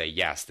someone say,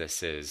 yes,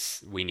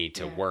 we need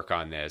to work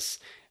on this,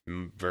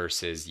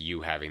 versus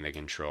you having the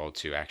control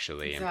to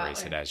actually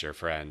embrace it as your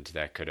friend.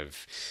 That could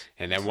have,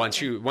 and then once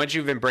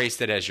you've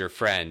embraced it as your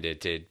friend,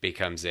 it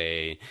becomes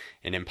an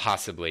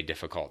impossibly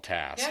difficult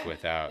task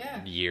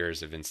without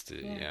years of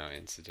institute. And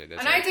I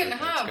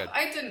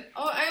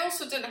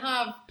also didn't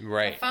have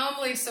a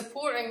family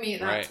supporting me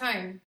at that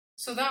time.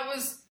 So that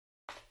was,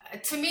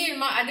 to me,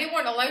 and they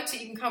weren't allowed to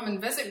even come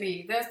and visit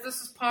me. This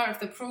was part of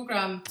the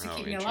program to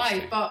keep me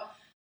alive. But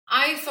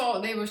I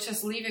thought they were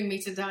just leaving me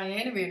to die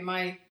anyway in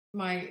my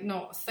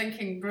not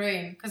thinking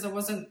brain, because I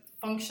wasn't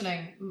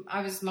functioning.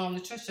 I was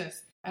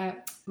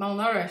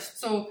malnourished.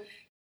 So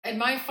in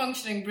my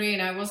functioning brain,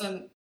 I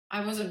wasn't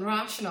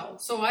rational.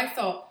 So I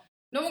thought,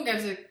 no one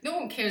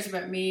cares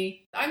about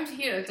me. I'm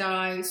here to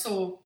die.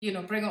 So,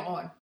 bring it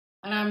on.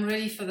 And I'm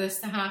ready for this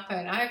to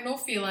happen. I have no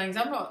feelings.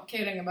 I'm not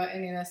caring about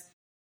any of this.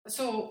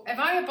 So if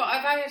I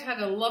had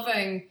a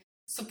loving,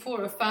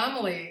 supportive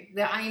family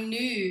that I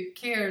knew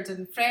cared,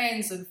 and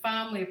friends and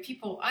family,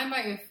 people, I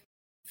might have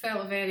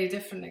felt a very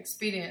different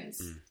experience.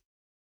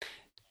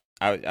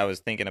 I was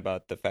thinking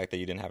about the fact that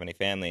you didn't have any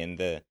family, and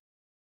the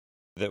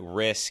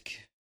risk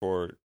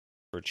for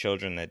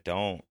children that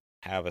don't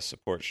have a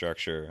support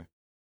structure,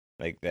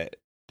 like that,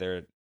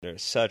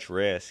 such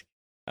risk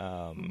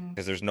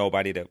because there's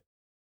nobody to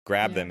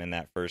grab them in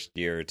that first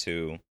year or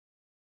two.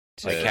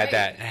 Like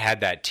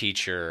had that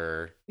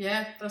teacher.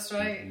 Yeah, that's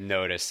right.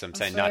 Notice sometimes,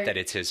 That's not right. that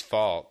it's his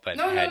fault, but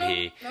No,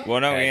 he. no. Well,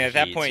 no, I mean, had at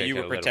that he point took you it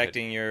were a little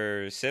protecting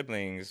your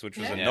siblings, which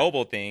was a Yeah.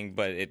 noble thing,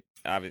 but it,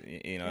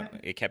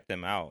 it kept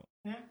them out.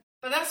 Yeah.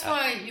 But that's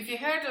why, if you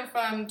heard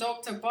of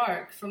Dr.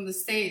 Burke from the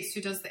States,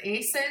 who does the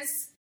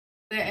ACEs,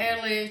 the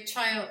early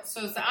child,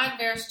 so it's the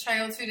Adverse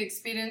Childhood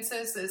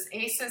Experiences, it's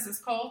ACEs, it's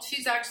called.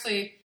 She's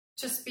actually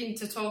just been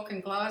to talk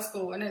in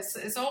Glasgow, and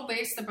it's all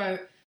based about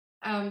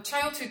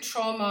childhood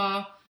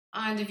trauma.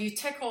 And if you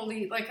tick all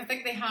the, like, I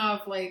think they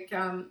have like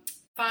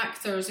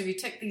factors. If you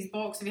tick these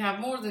boxes, if you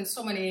have more than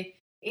so many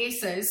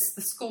ACEs,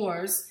 the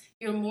scores,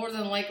 you're more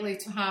than likely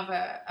to have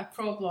a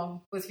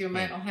problem with your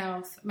mental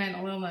health,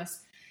 mental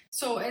illness.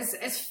 So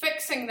it's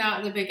fixing that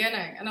at the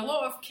beginning. And a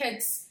lot of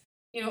kids,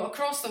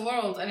 across the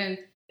world and in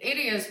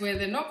areas where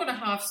they're not going to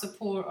have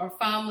support or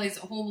families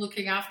at home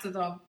looking after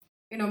them.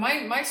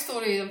 My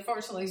story,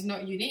 unfortunately, is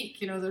not unique.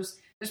 There's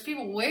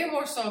people way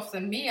worse off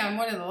than me. I'm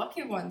one of the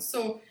lucky ones.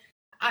 So,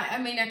 I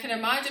mean, I can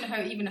imagine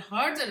how even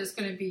harder it's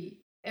going to be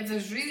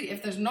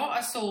if there's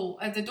not a soul,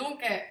 if they don't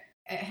get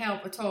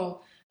help at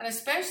all. And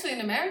especially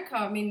in America,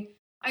 I mean,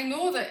 I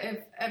know that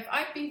if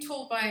I've been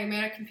told by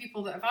American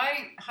people that if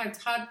I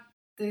had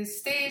the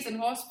stays in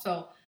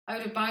hospital, I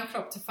would have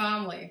bankrupted a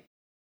family.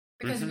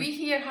 Because we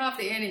here have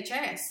the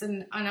NHS,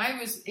 and I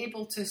was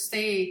able to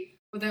stay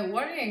without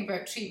worrying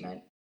about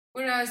treatment.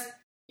 Whereas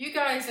you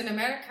guys in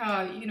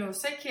America,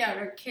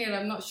 psychiatric care,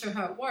 I'm not sure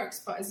how it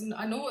works, but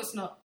I know it's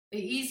not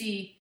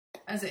easy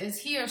as it is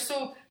here.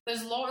 So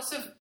there's lots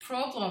of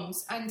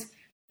problems. And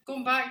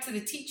going back to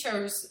the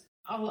teachers,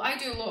 I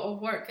do a lot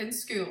of work in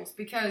schools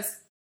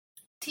because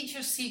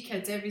teachers see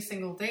kids every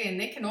single day and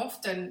they can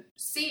often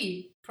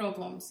see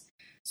problems.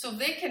 So if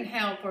they can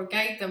help or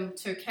guide them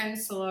to a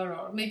counsellor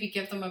or maybe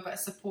give them a bit of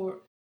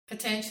support,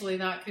 potentially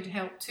that could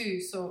help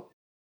too. So,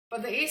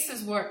 but the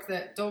ACEs work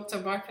that Dr.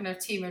 Burke and her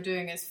team are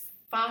doing is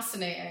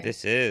fascinating.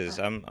 This is.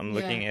 I'm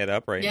looking it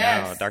up right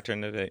now. Dr.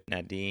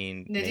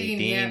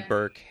 Nadine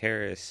Burke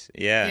Harris.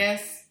 Yeah.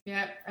 Yes.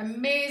 Yeah.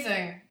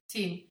 Amazing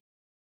team.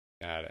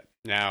 Got it.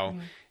 Now,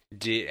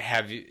 do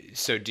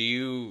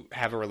you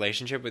have a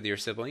relationship with your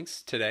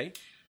siblings today?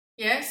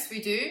 Yes,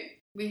 we do.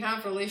 We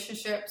have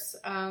relationships.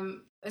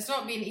 It's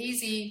not been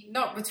easy,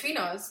 not between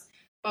us,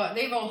 but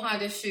they've all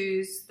had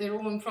issues, their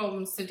own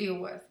problems to deal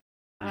with.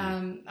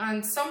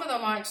 And some of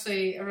them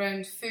actually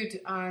around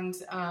food and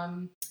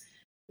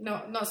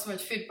not so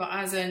much food, but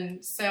as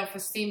in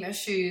self-esteem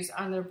issues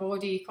and their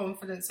body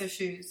confidence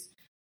issues.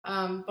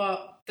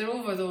 But they're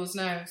over those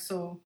now.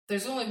 So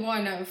there's only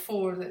 1 out of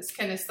 4 that's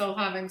kind of still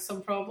having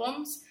some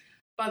problems,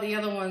 but the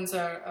other ones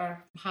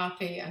are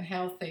happy and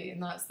healthy,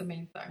 and that's the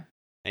main thing.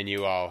 And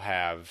you all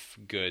have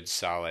good,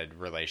 solid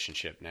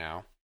relationship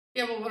now.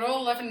 Yeah, but we're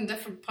all living in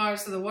different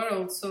parts of the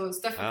world, so it's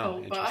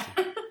difficult. But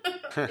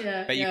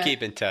but you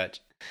keep in touch.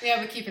 Yeah,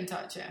 we keep in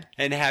touch. Yeah.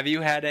 And have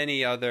you had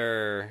any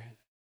other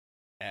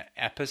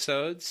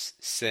episodes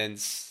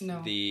since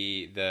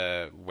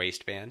the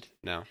waistband?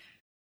 No.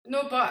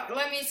 No, but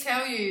let me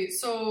tell you.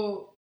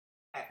 So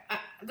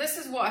this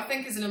is what I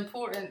think is an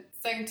important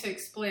thing to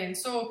explain.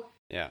 So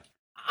yeah.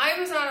 I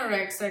was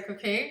anorexic,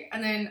 okay,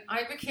 and then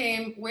I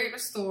became weight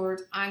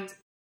restored, and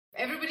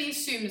everybody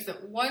assumes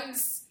that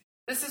once,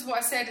 this is what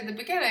I said at the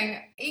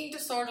beginning, eating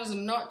disorders are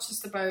not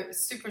just about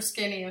super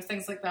skinny or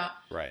things like that.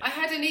 Right. I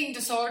had an eating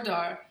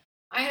disorder.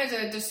 I had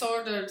a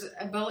disordered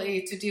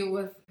ability to deal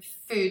with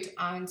food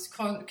and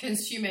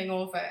consuming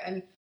of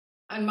it,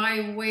 and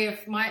my way of,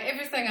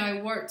 everything I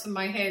worked in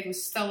my head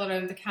was still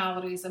around the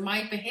calories, and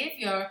my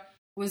behaviour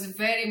was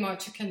very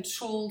much a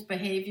controlled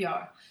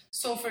behaviour.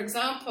 So, for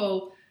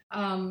example,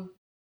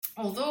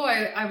 although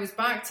I was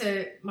back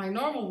to my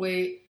normal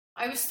weight,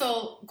 I was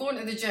still going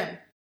to the gym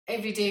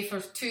every day for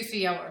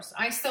 2-3 hours.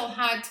 I still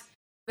had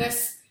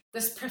this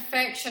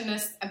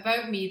perfectionist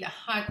about me that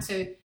had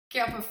to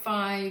get up at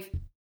 5.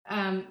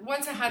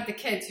 Once I had the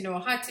kids, I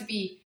had to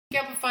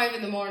get up at 5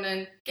 in the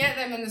morning, get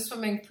them in the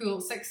swimming pool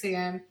at 6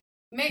 a.m,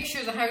 make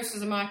sure the house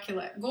was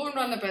immaculate, go and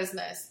run a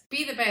business,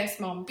 be the best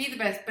mom, be the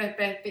best.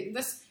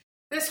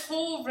 This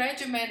whole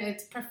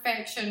regimented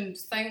perfection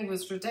thing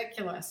was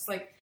ridiculous.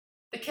 Like,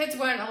 the kids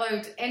weren't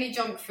allowed any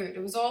junk food.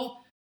 It was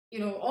all,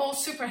 all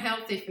super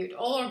healthy food,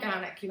 all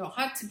organic,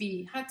 had to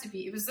be.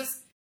 It was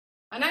this,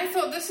 and I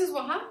thought this is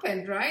what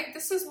happened, right?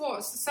 This is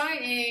what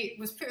society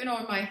was putting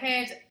on my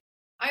head.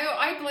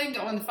 I blamed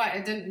it on the fact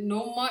I didn't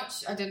know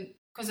much.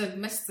 Because I'd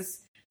missed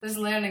this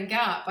learning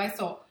gap. I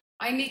thought,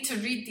 I need to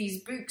read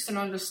these books and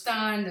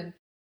understand, and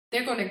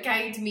they're going to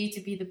guide me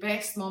to be the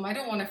best mom. I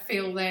don't want to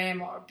fail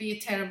them or be a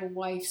terrible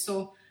wife.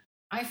 So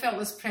I felt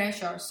this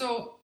pressure.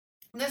 So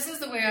this is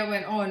the way I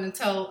went on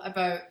until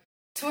about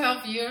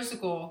 12 years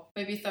ago,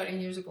 maybe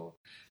 13 years ago.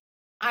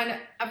 And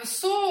I was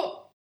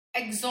so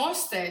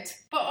exhausted.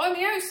 But on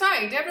the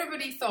outside,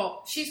 everybody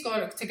thought, she's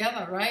got it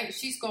together, right?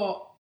 She's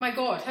got, my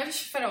God, how does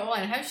she fit it all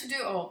in? How does she do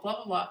it all?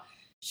 Blah, blah,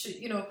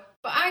 blah.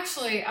 But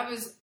actually, I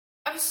was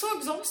I was so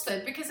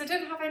exhausted because I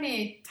didn't have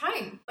any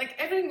time. Like,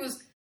 everything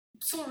was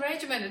so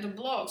regimented and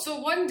blocked. So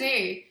one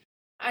day,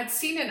 I'd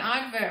seen an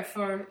advert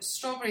for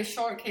strawberry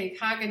shortcake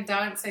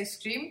Häagen-Dazs ice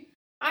cream.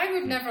 I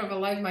would never have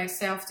allowed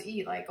myself to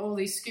eat like all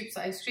these scoops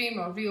of ice cream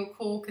or real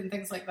Coke and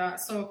things like that.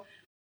 So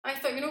I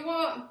thought, you know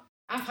what?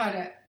 I've had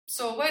it.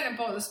 So I went and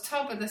bought this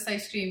tub of this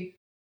ice cream,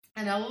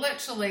 and I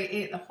literally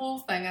ate the whole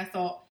thing. I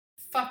thought,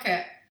 fuck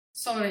it.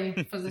 Sorry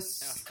for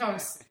this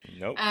curse.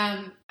 Nope.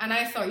 And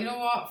I thought, you know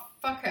what?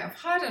 Fuck it. I've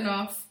had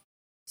enough.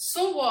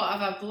 So what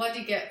if I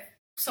bloody get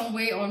some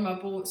weight on my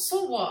boat?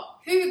 So what?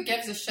 Who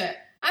gives a shit?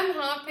 I'm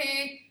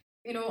happy.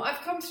 You know,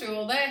 I've come through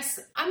all this.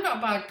 I'm not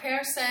a bad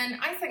person.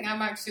 I think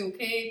I'm actually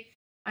okay.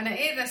 And I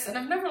ate this, and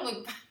I've never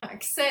looked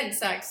back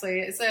since, actually.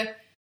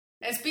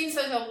 It's been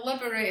such a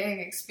liberating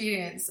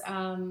experience.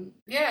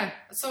 Yeah.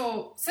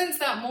 So since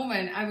that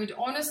moment, I would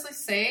honestly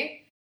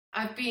say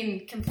I've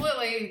been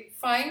completely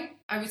fine.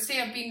 I would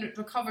say I've been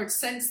recovered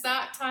since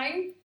that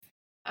time.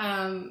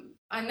 And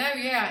now,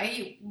 yeah, I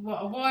eat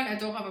what I want. I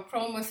don't have a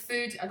problem with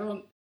food. I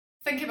don't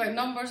think about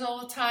numbers all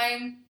the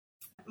time.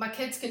 My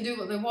kids can do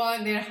what they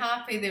want. They're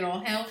happy. They're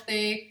all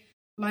healthy.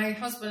 My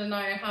husband and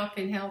I are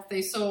happy and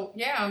healthy. So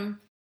yeah,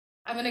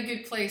 I'm in a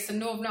good place. And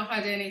no, I've not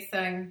had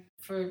anything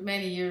for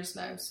many years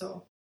now.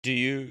 So Do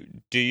you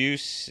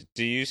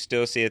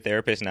still see a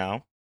therapist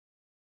now?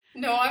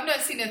 no, I've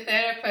not seen a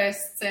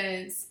therapist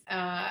since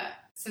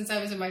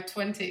I was in my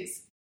 20s.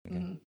 Okay.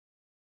 Mm.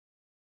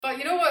 But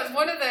you know what?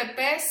 One of the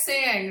best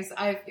sayings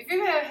have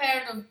you ever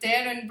heard of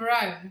Darren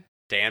Brown?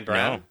 Dan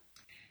Brown. No.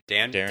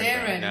 Dan.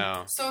 Darren.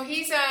 No. So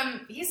he's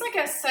like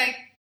a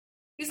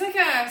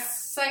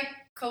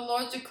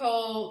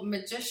psychological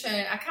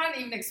magician. I can't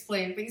even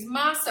explain, but he's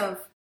massive.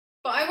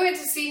 But I went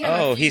to see him.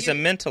 Oh, he's a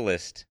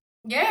mentalist.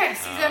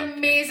 Yes, he's Oh.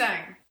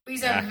 amazing.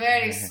 He's a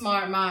very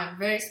smart man.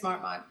 Very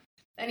smart man.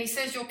 And he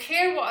says you'll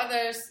care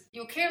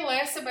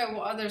less about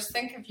what others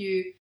think of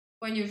you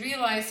when you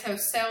realize how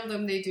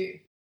seldom they do.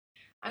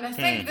 And I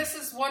think this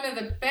is one of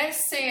the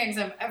best sayings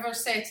I've ever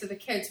said to the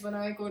kids when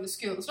I go to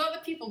school. It's not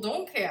that people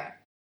don't care.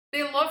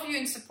 They love you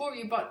and support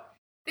you, but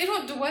they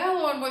don't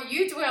dwell on what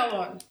you dwell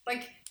on.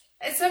 Like,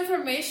 it's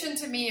information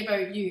to me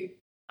about you.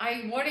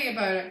 I worry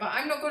about it, but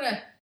I'm not going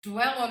to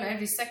dwell on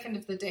every second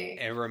of the day.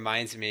 It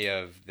reminds me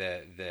of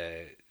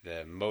the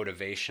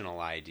motivational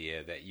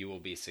idea that you will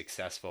be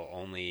successful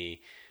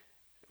only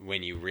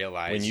when you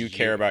realize When you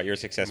care about your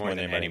success more more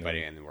than than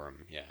anybody in the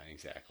room. Yeah,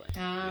 exactly.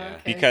 Yeah.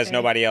 Okay, because okay.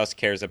 nobody else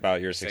cares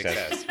about your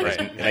success. Success,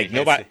 right. Like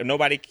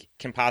nobody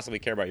can possibly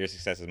care about your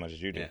success as much as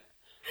you do. Yeah.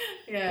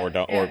 Yeah, Or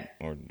don't yeah.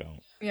 or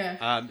don't.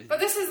 Yeah. But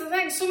this is the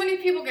thing. So many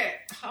people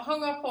get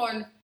hung up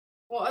on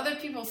what other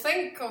people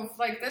think of,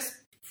 like,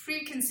 this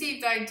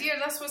preconceived idea.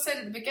 That's what I said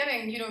at the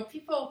beginning. You know,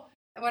 people,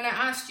 when I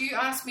asked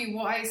me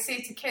what I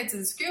say to kids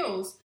in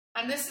schools,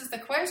 and this is the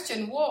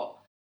question, what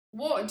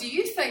do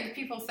you think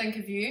people think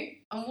of you,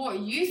 and what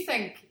you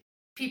think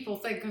people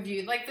think of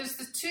you? Like, there's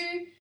the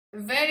two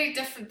very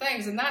different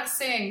things, and that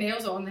saying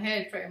nails it on the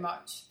head pretty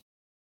much.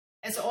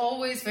 It's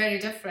always very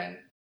different.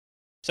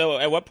 So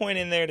at what point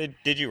in there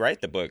did you write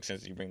the book,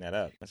 since you bring that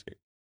up? That's great.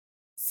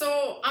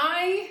 So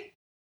I,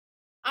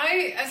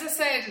 as I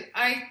said,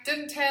 I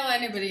didn't tell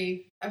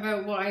anybody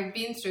about what I'd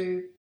been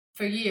through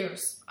for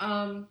years.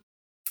 And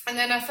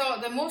then I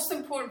thought the most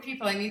important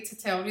people I need to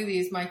tell really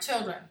is my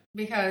children,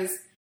 because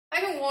I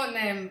don't want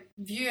them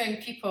viewing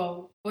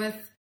people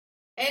with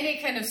any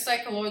kind of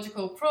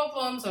psychological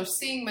problems or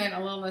seeing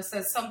mental illness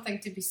as something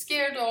to be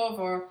scared of,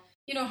 or,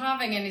 you know,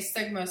 having any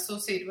stigma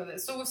associated with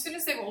it. So as soon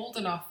as they were old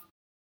enough,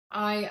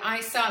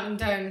 I sat them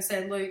down and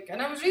said, look,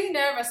 and I was really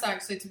nervous,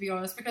 actually, to be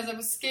honest, because I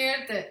was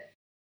scared that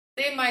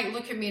they might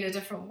look at me in a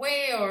different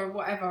way or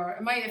whatever.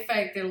 It might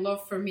affect their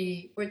love for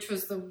me, which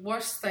was the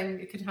worst thing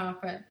that could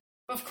happen.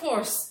 But of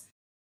course,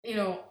 you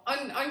know,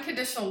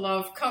 unconditional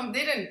love,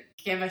 they didn't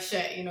give a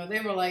shit, you know.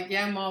 They were like,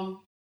 yeah, Mom,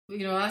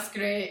 you know, that's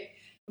great.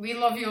 We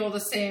love you all the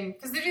same.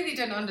 Because they really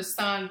didn't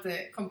understand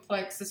the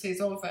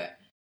complexities of it.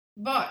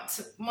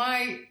 But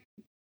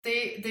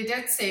they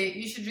did say,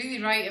 you should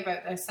really write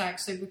about this,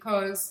 actually,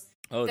 because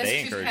this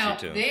they could encouraged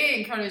help. you to. They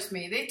encouraged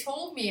me. They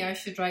told me I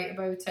should write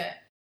about it.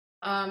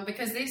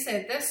 Because they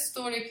said this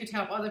story could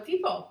help other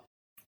people.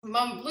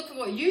 Mum, look at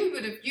what you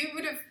would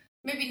have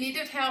maybe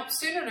needed help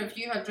sooner if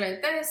you had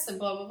read this and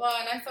blah, blah,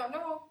 blah. And I thought,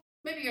 no,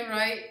 maybe you're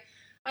right.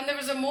 And there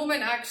was a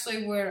moment,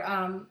 actually, where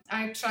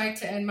I tried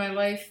to end my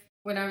life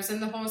when I was in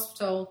the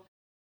hospital.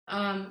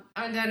 And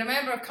I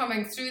remember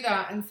coming through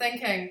that and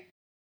thinking,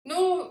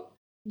 no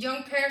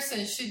young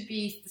person should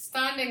be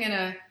standing in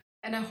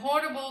a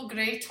horrible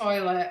grey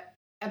toilet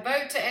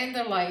about to end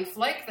their life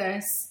like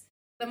this.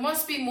 There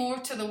must be more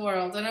to the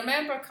world. And I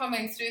remember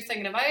coming through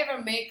thinking, if I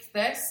ever make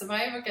this, if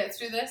I ever get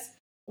through this,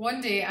 one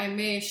day I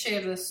may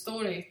share this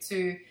story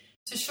to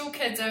show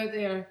kids out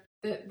there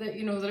that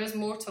you know, there is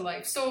more to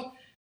life. So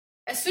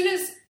as soon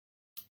as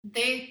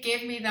they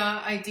gave me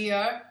that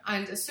idea,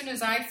 and as soon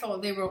as I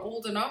thought they were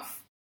old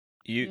enough,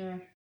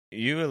 You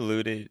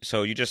alluded,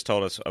 so you just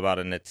told us about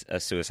a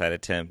suicide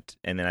attempt,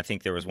 and then I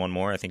think there was one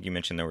more. I think you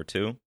mentioned there were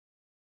two.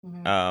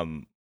 Mm-hmm.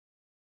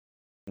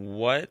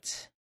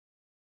 what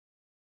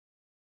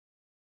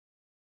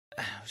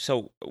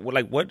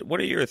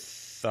are your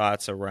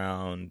thoughts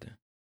around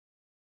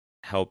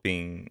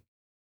helping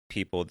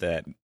people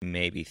that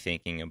may be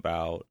thinking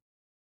about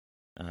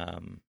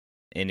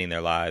ending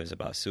their lives,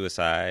 about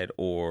suicide,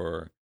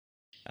 or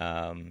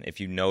if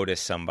you notice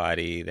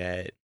somebody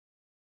that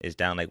is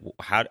down, like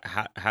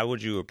how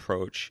would you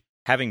approach,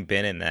 having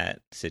been in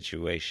that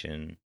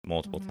situation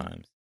multiple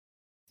times,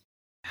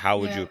 how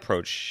would you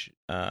approach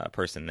a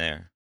person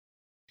there?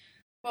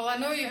 Well, I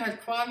know you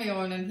had Kwame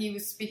on and he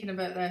was speaking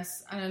about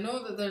this, and I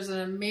know that there's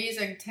an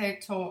amazing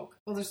TED Talk.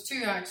 Well, there's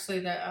two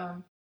actually that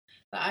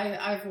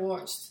I've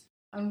watched.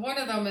 And one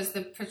of them is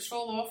the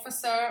patrol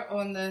officer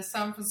on the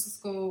San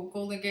Francisco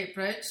Golden Gate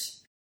Bridge.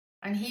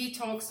 And he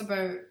talks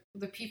about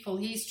the people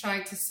he's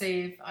tried to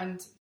save and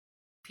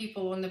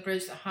people on the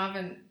bridge that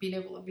haven't been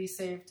able to be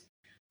saved.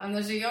 And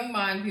there's a young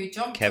man who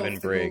jumped Kevin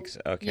off Briggs.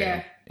 Okay.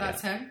 Yeah,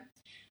 that's him.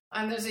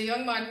 And there's a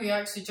young man who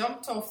actually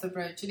jumped off the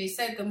bridge, and he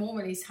said the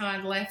moment his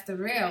hand left the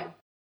rail,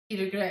 he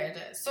regretted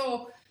it.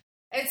 So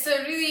it's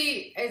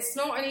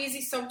not an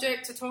easy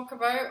subject to talk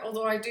about,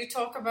 although I do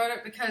talk about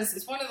it because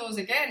it's one of those,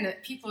 again,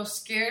 that people are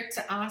scared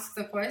to ask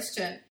the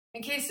question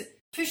in case it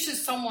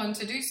pushes someone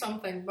to do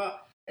something.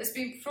 But it's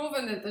been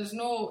proven that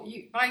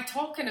by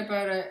talking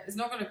about it, it's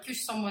not going to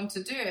push someone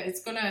to do it.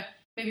 It's going to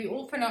maybe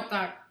open up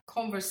that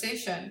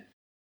conversation.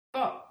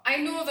 But I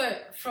know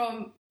that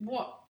from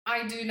what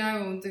I do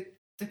now,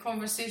 the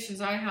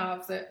conversations I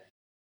have, that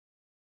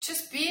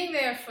just being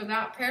there for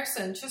that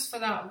person, just for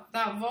that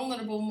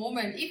vulnerable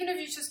moment, even if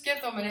you just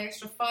give them an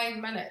extra 5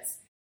 minutes,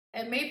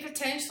 it may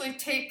potentially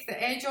take the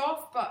edge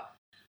off. But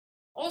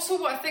also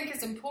what I think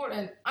is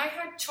important, I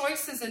had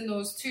choices in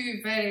those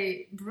two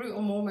very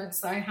brutal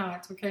moments that I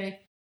had,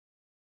 okay?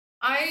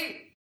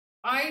 I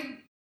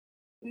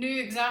knew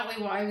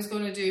exactly what I was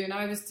going to do, and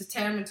I was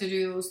determined to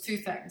do those two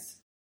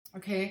things,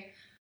 okay?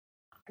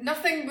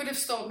 Nothing would have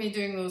stopped me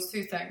doing those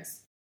two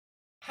things.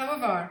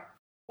 However,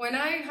 when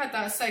I had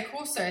that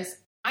psychosis,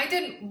 I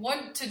didn't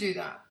want to do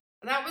that.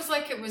 That was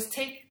like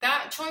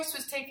that choice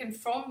was taken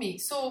from me.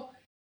 So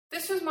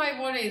this was my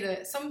worry,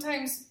 that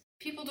sometimes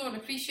people don't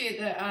appreciate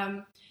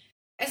that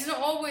it's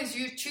not always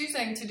you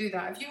choosing to do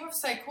that. If you have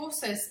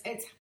psychosis,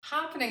 it's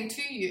happening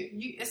to you.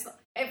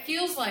 It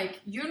feels like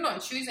you're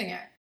not choosing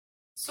it.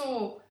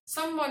 So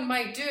someone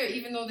might do it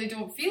even though they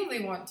don't feel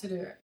they want to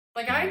do it.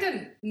 Like I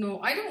didn't know,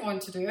 I don't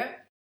want to do it.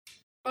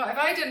 But if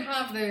I didn't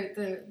have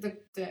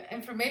the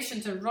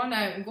information to run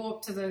out and go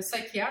up to the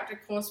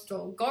psychiatric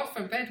hospital, God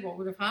forbid what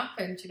would have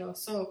happened,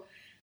 So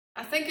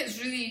I think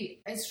it's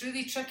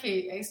really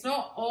tricky. It's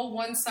not all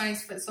one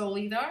size fits all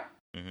either.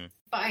 Mm-hmm.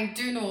 But I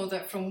do know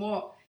that from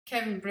what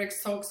Kevin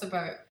Briggs talks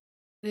about,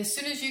 as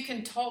soon as you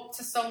can talk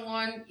to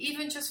someone,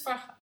 even just for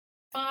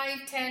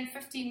 5, 10,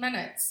 15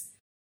 minutes,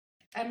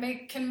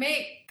 it can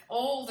make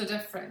all the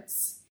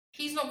difference.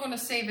 He's not going to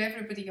save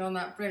everybody on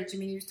that bridge. I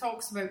mean, he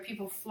talks about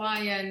people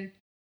flying.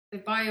 They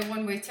buy a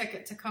one-way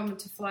ticket to come and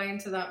to fly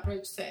into that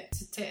bridge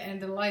to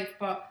end their life.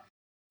 But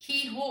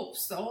he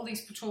hopes that all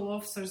these patrol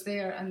officers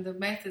there and the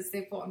methods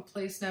they've got in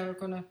place now are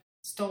going to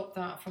stop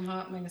that from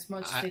happening as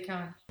much as they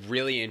can.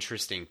 Really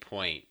interesting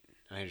point.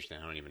 I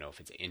understand. I don't even know if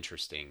it's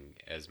interesting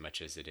as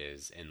much as it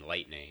is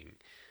enlightening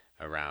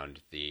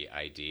around the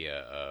idea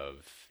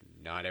of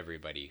not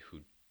everybody who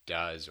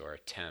does or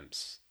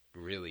attempts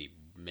really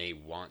may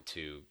want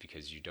to,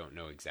 because you don't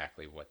know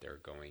exactly what they're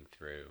going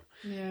through.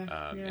 In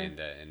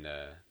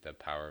the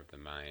power of the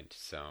mind.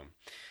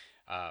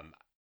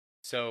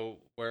 So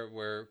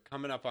we're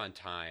coming up on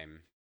time,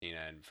 Tina,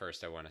 and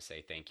first I want to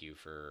say thank you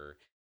for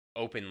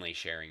openly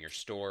sharing your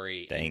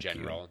story in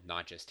general,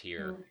 not just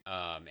here,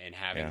 and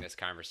having this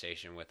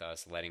conversation with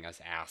us, letting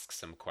us ask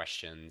some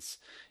questions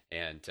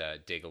and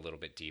dig a little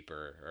bit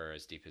deeper, or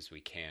as deep as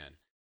we can.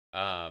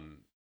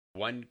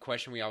 One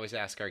question we always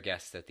ask our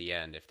guests at the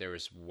end: if there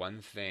was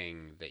one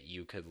thing that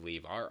you could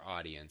leave our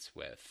audience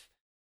with,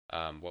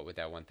 what would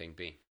that one thing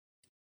be?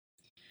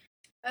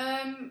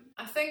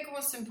 I think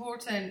what's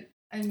important,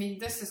 I mean,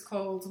 this is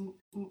called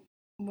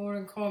more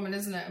in common,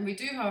 isn't it? And we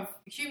do have,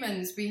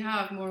 humans, we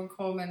have more in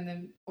common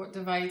than what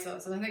divides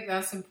us. And I think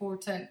that's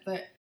important,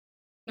 that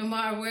no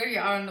matter where you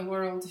are in the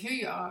world, who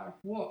you are,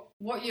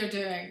 what you're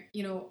doing,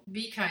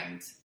 be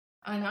kind.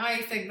 And I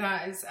think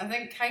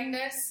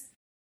kindness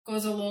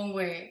goes a long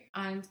way,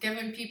 and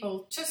giving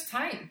people just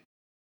time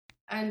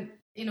and,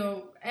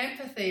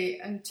 empathy,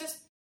 and just,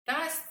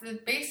 that's the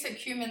basic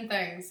human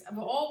things. And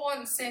we all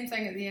want the same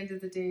thing at the end of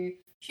the day.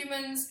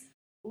 Humans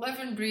live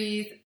and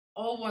breathe,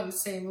 all want the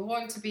same. We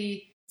want to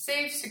be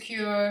safe,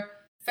 secure,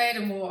 fed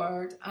and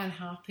watered, and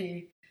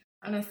happy.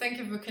 And I think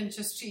if we can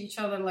just treat each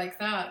other like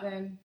that,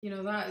 then,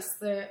 that's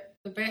the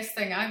best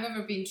thing I've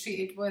ever been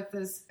treated with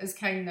is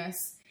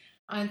kindness.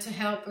 And to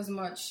help as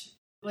much,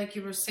 like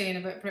you were saying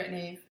about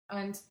Brittany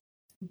and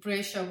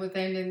Brescia, with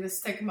ending the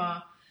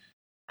stigma.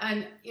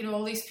 And,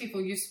 all these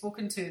people you've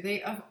spoken to,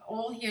 they are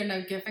all here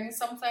now giving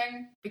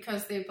something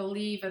because they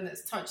believe and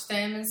it's touched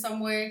them in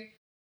some way.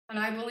 And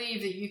I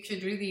believe that you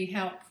could really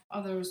help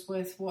others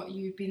with what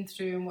you've been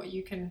through and what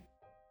you can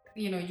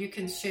you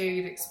can share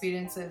your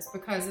experiences,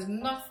 because there's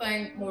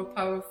nothing more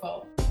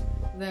powerful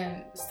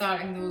than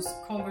starting those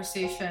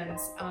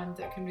conversations, and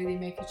it can really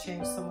make a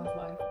change in someone's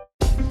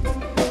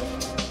life.